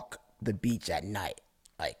walk the beach at night,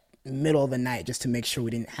 like middle of the night, just to make sure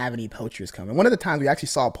we didn't have any poachers come. And one of the times we actually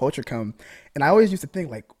saw a poacher come, and I always used to think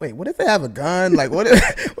like, wait, what if they have a gun? Like, what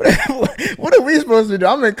are we supposed to do?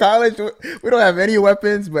 I'm in college. We don't have any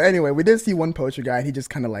weapons. But anyway, we did see one poacher guy, and he just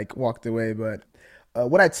kind of like walked away. But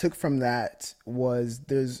what I took from that was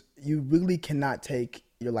you really cannot take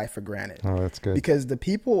your life for granted. Oh, that's good. Because the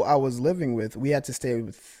people I was living with, we had to stay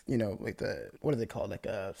with, like what are they called? Like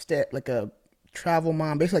a travel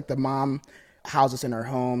mom, basically like the mom housed us in her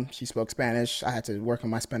home. She spoke Spanish. I had to work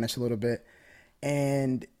on my Spanish a little bit.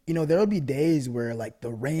 And, there would be days where like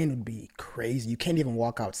the rain would be crazy. You can't even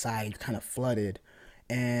walk outside. You're kind of flooded.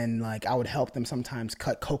 And like I would help them sometimes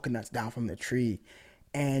cut coconuts down from the tree.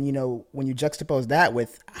 And, when you juxtapose that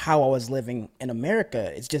with how I was living in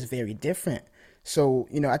America, it's just very different. So,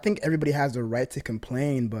 I think everybody has the right to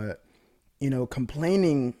complain, but,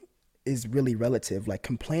 complaining is really relative. Like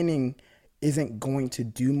complaining isn't going to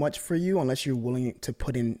do much for you unless you're willing to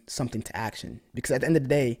put in something to action. Because at the end of the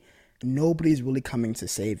day, nobody's really coming to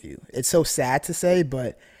save you. It's so sad to say,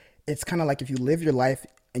 but it's kind of like if you live your life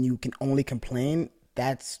and you can only complain,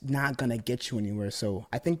 that's not going to get you anywhere. So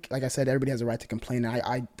I think, like I said, everybody has a right to complain.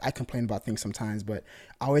 I complain about things sometimes, but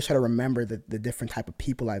I always try to remember the different type of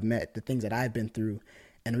people I've met, the things that I've been through,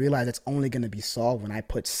 and realize it's only going to be solved when I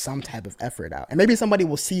put some type of effort out. And maybe somebody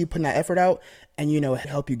will see you putting that effort out and,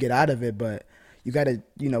 help you get out of it. But you got to,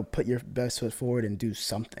 put your best foot forward and do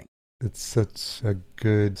something. It's such a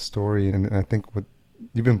good story. And I think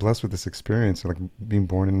you've been blessed with this experience, like being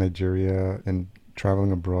born in Nigeria and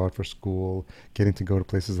traveling abroad for school, getting to go to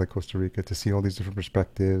places like Costa Rica to see all these different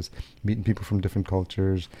perspectives, meeting people from different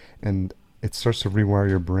cultures. And it starts to rewire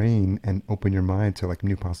your brain and open your mind to like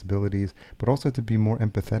new possibilities, but also to be more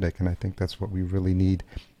empathetic. And I think that's what we really need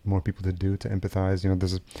more people to do, to empathize.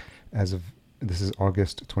 This is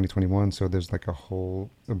August 2021, so there's like a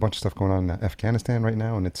bunch of stuff going on in Afghanistan right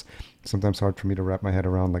now, and it's sometimes hard for me to wrap my head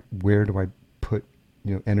around like where do I put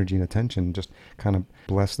energy and attention, just kind of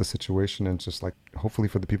bless the situation, and just like hopefully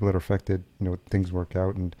for the people that are affected, things work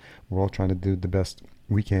out, and we're all trying to do the best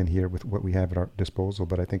we can here with what we have at our disposal.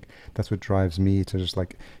 But I think that's what drives me to just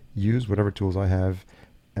like use whatever tools I have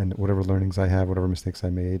and whatever learnings I have, whatever mistakes I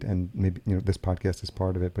made, and maybe this podcast is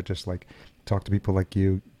part of it, but just like talk to people like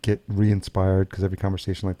you, get re-inspired, because every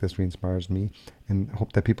conversation like this re-inspires me, and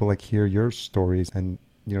hope that people like hear your stories and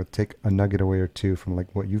take a nugget away or two from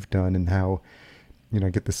like what you've done and how I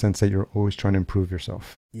get the sense that you're always trying to improve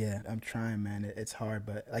yourself. Yeah, I'm trying, man. It's hard,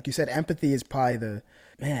 but like you said, empathy is probably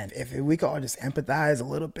if we could all just empathize a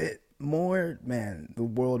little bit more, man, the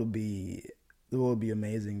world will be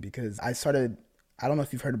amazing. Because I don't know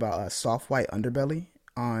if you've heard about Soft White Underbelly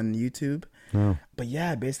on YouTube. No. But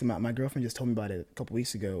yeah, basically my girlfriend just told me about it a couple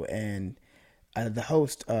weeks ago, and the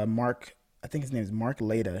host, Mark, I think his name is Mark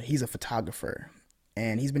Leda, he's a photographer,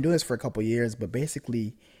 and he's been doing this for a couple years, but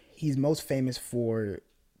basically he's most famous for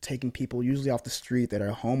taking people usually off the street that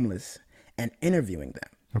are homeless and interviewing them.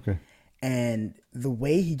 Okay. And the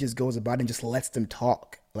way he just goes about it and just lets them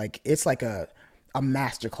talk, like it's like a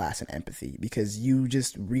masterclass in empathy, because you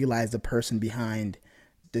just realize the person behind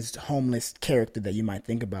this homeless character that you might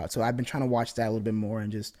think about. So I've been trying to watch that a little bit more,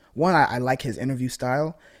 and just one, I like his interview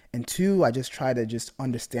style, and two, I just try to just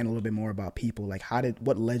understand a little bit more about people, like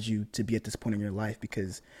what led you to be at this point in your life,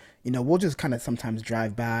 because we'll just kind of sometimes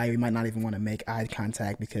drive by, we might not even want to make eye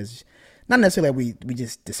contact, because not necessarily we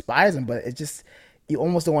just despise them, but it's just you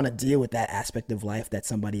almost don't want to deal with that aspect of life that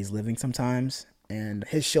somebody is living sometimes. And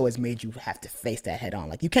his show has made you have to face that head on.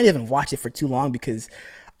 Like, you can't even watch it for too long, because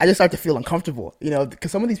I just start to feel uncomfortable,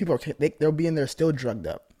 because some of these people they'll be in there still drugged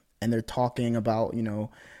up, and they're talking about,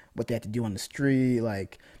 what they have to do on the street,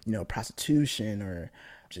 like, prostitution or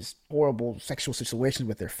just horrible sexual situations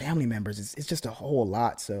with their family members. It's just a whole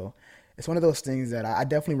lot. So it's one of those things that I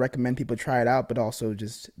definitely recommend people try it out, but also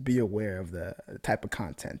just be aware of the type of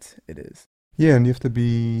content it is. Yeah, and you have to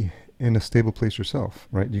be in a stable place yourself,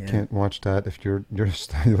 right? You can't watch that if your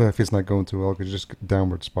life is not going too well, because you just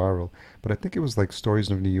downward spiral. But I think it was like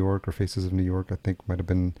Stories of New York or Faces of New York, I think might have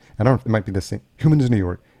been, I don't know, it might be the same. Humans of New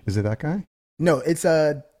York. Is it that guy? No, it's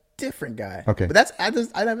a different guy. Okay. But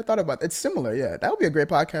I never thought about it. It's similar, yeah. That would be a great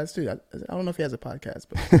podcast too. I don't know if he has a podcast,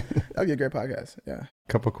 but that would be a great podcast, yeah.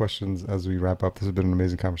 Couple questions as we wrap up. This has been an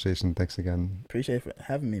amazing conversation. Thanks again. Appreciate it for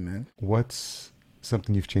having me, man. What's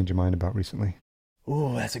something you've changed your mind about recently?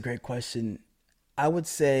 Oh, that's a great question. I would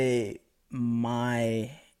say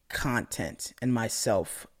my content and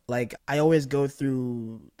myself. Like, I always go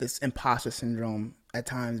through this imposter syndrome at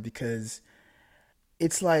times, because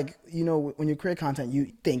it's like, when you create content,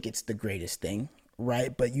 you think it's the greatest thing,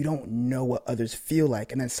 right? But you don't know what others feel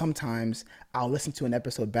like. And then sometimes I'll listen to an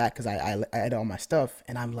episode back, because I edit all my stuff,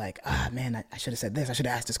 and I'm like, man, I should have said this. I should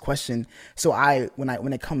have asked this question. So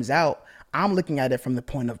when it comes out, I'm looking at it from the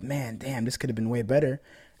point of, man, damn, this could have been way better.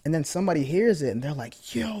 And then somebody hears it and they're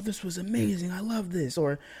like, yo, this was amazing. I love this.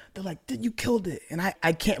 Or they're like, you killed it. And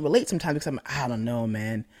I can't relate sometimes, because I don't know,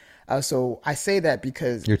 man. So I say that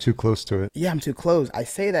because you're too close to it. Yeah, I'm too close. I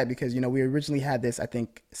say that because, we originally had this, I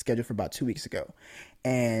think, scheduled for about 2 weeks ago.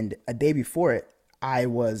 And a day before it, I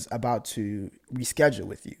was about to reschedule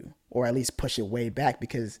with you, or at least push it way back,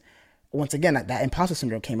 because once again, that imposter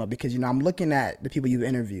syndrome came up, because, I'm looking at the people you've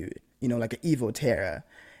interviewed, like Evo Terra,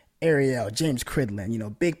 Ariel, James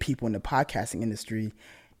Cridlin, big people in the podcasting industry.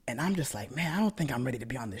 And I'm just like, man, I don't think I'm ready to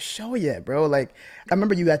be on this show yet, bro. Like, I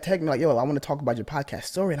remember you had texted me like, yo, I want to talk about your podcast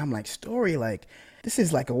story. And I'm like, story? Like, this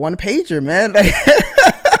is like a one-pager, man. Like,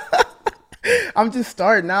 I'm just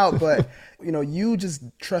starting out, but, you just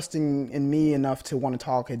trusting in me enough to want to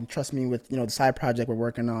talk and trust me with, the side project we're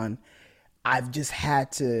working on. I've just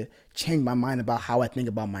had to change my mind about how I think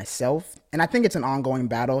about myself. And I think it's an ongoing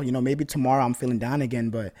battle. Maybe tomorrow I'm feeling down again,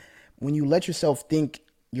 but when you let yourself think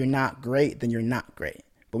you're not great, then you're not great.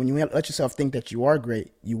 But when you let yourself think that you are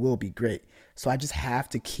great, you will be great. So I just have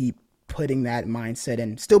to keep putting that mindset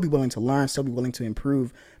and still be willing to learn, still be willing to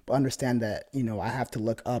improve, but understand that, I have to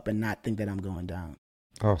look up and not think that I'm going down.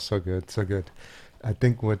 Oh, so good. So good. I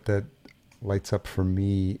think what that lights up for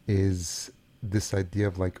me is this idea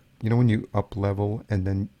of like, when you up level and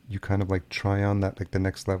then you kind of like try on that, like the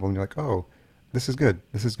next level, and you're like, oh, this is good.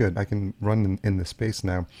 This is good. I can run in this space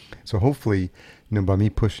now. So hopefully, by me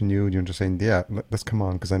pushing you, you're just saying, yeah, let's come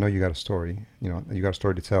on, because I know you got a story. You got a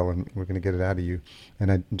story to tell, and we're going to get it out of you. And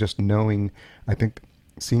I just knowing, I think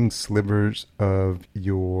seeing slivers of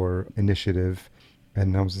your initiative,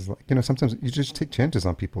 and I was just like, sometimes you just take chances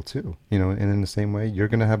on people too, and in the same way, you're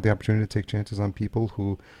going to have the opportunity to take chances on people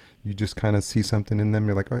who you just kind of see something in them.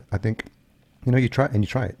 You're like, oh, I think, you try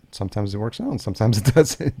it. Sometimes it works out and sometimes it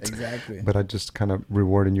doesn't. Exactly. But I just kind of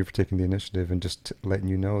rewarding you for taking the initiative and just letting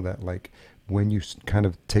you know that, like, when you kind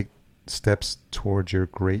of take steps towards your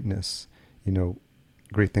greatness,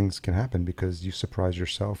 great things can happen, because you surprise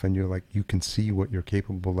yourself and you're like, you can see what you're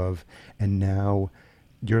capable of. And now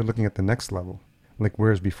you're looking at the next level. Like,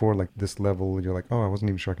 whereas before, like this level, you're like, oh, I wasn't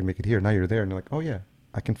even sure I could make it here. Now you're there and you're like, oh yeah,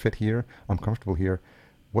 I can fit here. I'm comfortable here.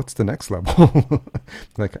 What's the next level?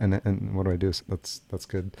 Like, and what do I do? So that's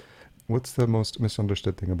good. What's the most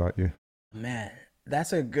misunderstood thing about you? Man,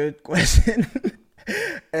 That's a good question.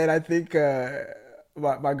 And I think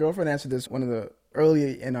my girlfriend answered this one of the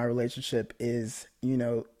early in our relationship is,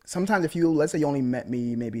 sometimes if let's say you only met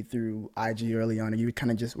me maybe through IG early on and you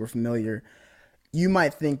kind of just were familiar, you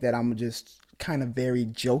might think that I'm just kind of very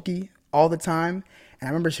jokey all the time. And I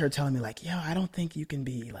remember her telling me like, yo, I don't think you can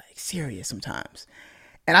be like serious sometimes.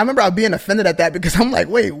 And I remember I being offended at that because I'm like,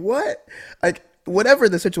 wait, what? Like, whatever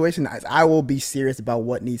the situation is, I will be serious about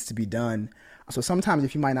what needs to be done. So sometimes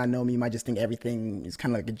if you might not know me, you might just think everything is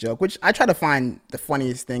kind of like a joke, which I try to find the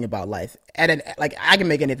funniest thing about life. And like, I can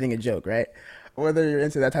make anything a joke, right? Whether you're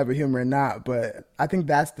into that type of humor or not. But I think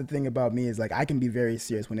that's the thing about me is like, I can be very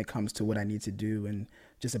serious when it comes to what I need to do and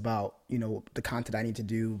just about, the content I need to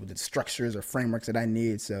do, the structures or frameworks that I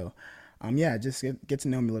need. So, just get to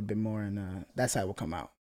know me a little bit more, and that's how it will come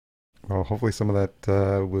out. Well, hopefully some of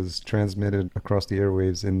that was transmitted across the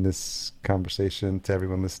airwaves in this conversation to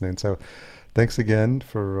everyone listening. So thanks again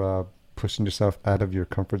for pushing yourself out of your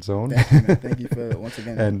comfort zone. Thank you for once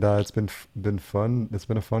again. And it's been fun. It's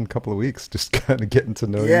been a fun couple of weeks just kind of getting to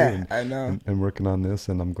know you and working on this.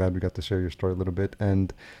 And I'm glad we got to share your story a little bit.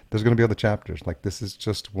 And there's going to be other chapters. Like this is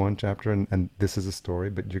just one chapter and this is a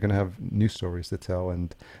story, but you're going to have new stories to tell.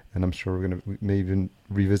 And I'm sure we may even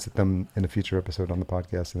revisit them in a future episode on the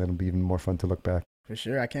podcast. And it'll be even more fun to look back. For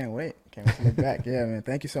sure. I can't wait. Can't wait to look back. Yeah, man.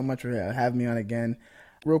 Thank you so much for having me on again.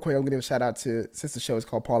 Real quick, I'm going to give a shout out to, since the show is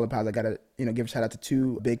called Paul and Pals, I got to, give a shout out to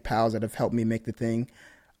two big pals that have helped me make the thing.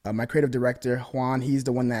 My creative director, Juan, he's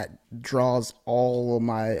the one that draws all of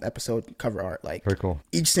my episode cover art. Like, very cool.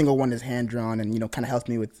 Each single one is hand drawn and, kind of helps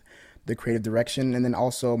me with the creative direction. And then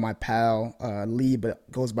also my pal, Lee,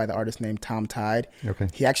 but goes by the artist name Tom Tide. Okay.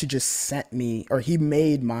 He actually just sent me, or he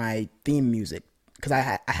made my theme music. Because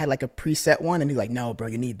I had like a preset one and he's like, no, bro,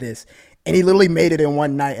 you need this. And he literally made it in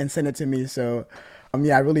one night and sent it to me. So,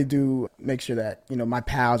 I really do make sure that, my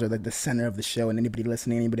pals are like the center of the show and anybody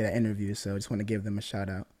listening, anybody that interviews. So I just want to give them a shout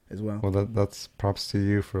out as well. Well, that's props to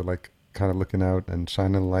you for like kind of looking out and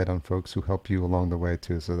shining a light on folks who help you along the way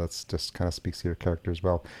too. So that's just kind of speaks to your character as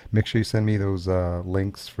well. Make sure you send me those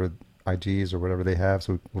links for IGs or whatever they have.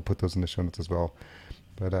 So we'll put those in the show notes as well.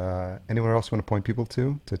 But anywhere else you want to point people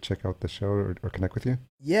to check out the show or connect with you?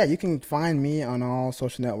 Yeah, you can find me on all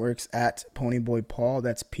social networks at Ponyboy Paul.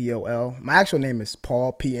 That's P-O-L. My actual name is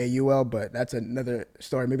Paul, P-A-U-L, but that's another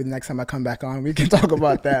story. Maybe the next time I come back on, we can talk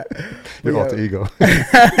about that. Your alter ego.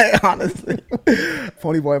 Honestly.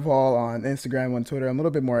 Ponyboy Paul on Instagram, on Twitter. I'm a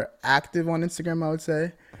little bit more active on Instagram, I would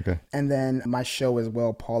say. Okay. And then my show as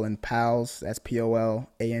well, Paul and Pals. That's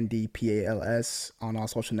P-O-L-A-N-D-P-A-L-S on all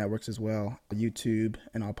social networks as well, YouTube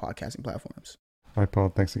and all podcasting platforms. All right, Paul,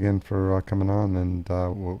 thanks again for coming on, and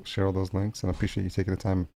we'll share all those links, and I appreciate you taking the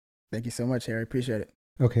time. Thank you so much, Harry. Appreciate it.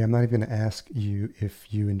 Okay, I'm not even going to ask you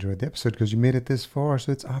if you enjoyed the episode because you made it this far,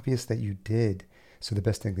 so it's obvious that you did. So the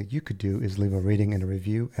best thing that you could do is leave a rating and a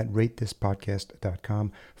review at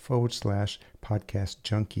ratethispodcast.com/podcast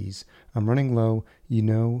junkies. I'm running low.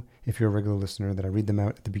 If you're a regular listener, that I read them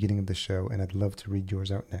out at the beginning of the show, and I'd love to read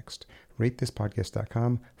yours out next.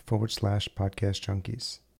 ratethispodcast.com/podcast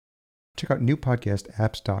junkies. Check out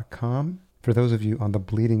newpodcastapps.com for those of you on the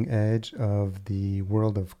bleeding edge of the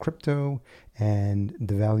world of crypto and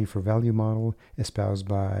the value for value model espoused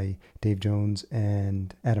by Dave Jones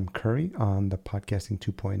and Adam Curry on the Podcasting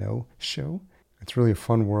 2.0 show. It's really a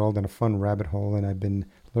fun world and a fun rabbit hole, and I've been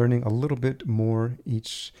learning a little bit more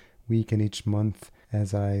each week and each month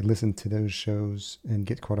as I listen to those shows and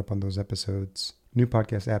get caught up on those episodes.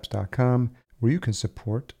 Newpodcastapps.com, where you can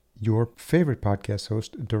support your favorite podcast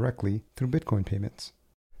host directly through Bitcoin payments.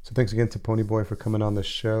 So thanks again to Ponyboy for coming on the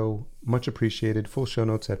show. Much appreciated. Full show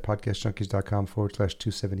notes at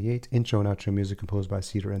podcastjunkies.com/278. Intro and outro music composed by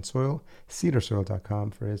Cedar and Soil.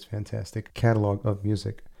 cedarsoil.com for his fantastic catalog of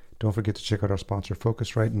music. Don't forget to check out our sponsor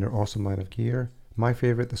Focusrite and their awesome line of gear. My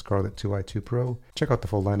favorite, the Scarlett 2i2 Pro. Check out the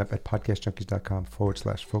full lineup at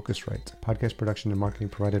podcastjunkies.com/Focusrite. Podcast production and marketing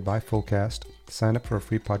provided by Fullcast. Sign up for a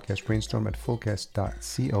free podcast brainstorm at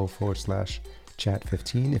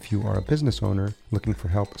fullcast.co/chat15 if you are a business owner looking for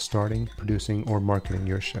help starting, producing, or marketing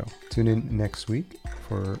your show. Tune in next week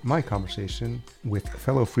for my conversation with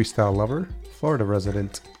fellow freestyle lover, Florida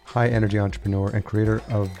resident, high energy entrepreneur, and creator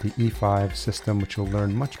of the E5 system, which you'll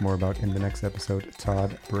learn much more about in the next episode,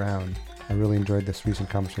 Todd Brown. I really enjoyed this recent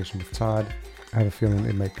conversation with Todd. I have a feeling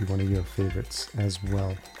it might be one of your favorites as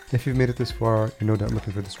well. If you've made it this far, you're no doubt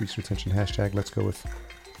looking for this week's retention hashtag. Let's go with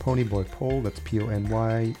Ponyboypol. That's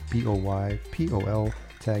PONYBOYPOL.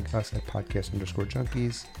 Tag us at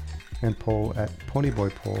podcast_junkies and Pol at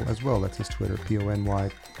Ponyboypol as well. That's his Twitter,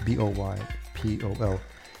 PONYBOYPOL.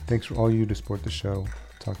 Thanks for all you to support the show.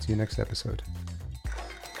 Talk to you next episode.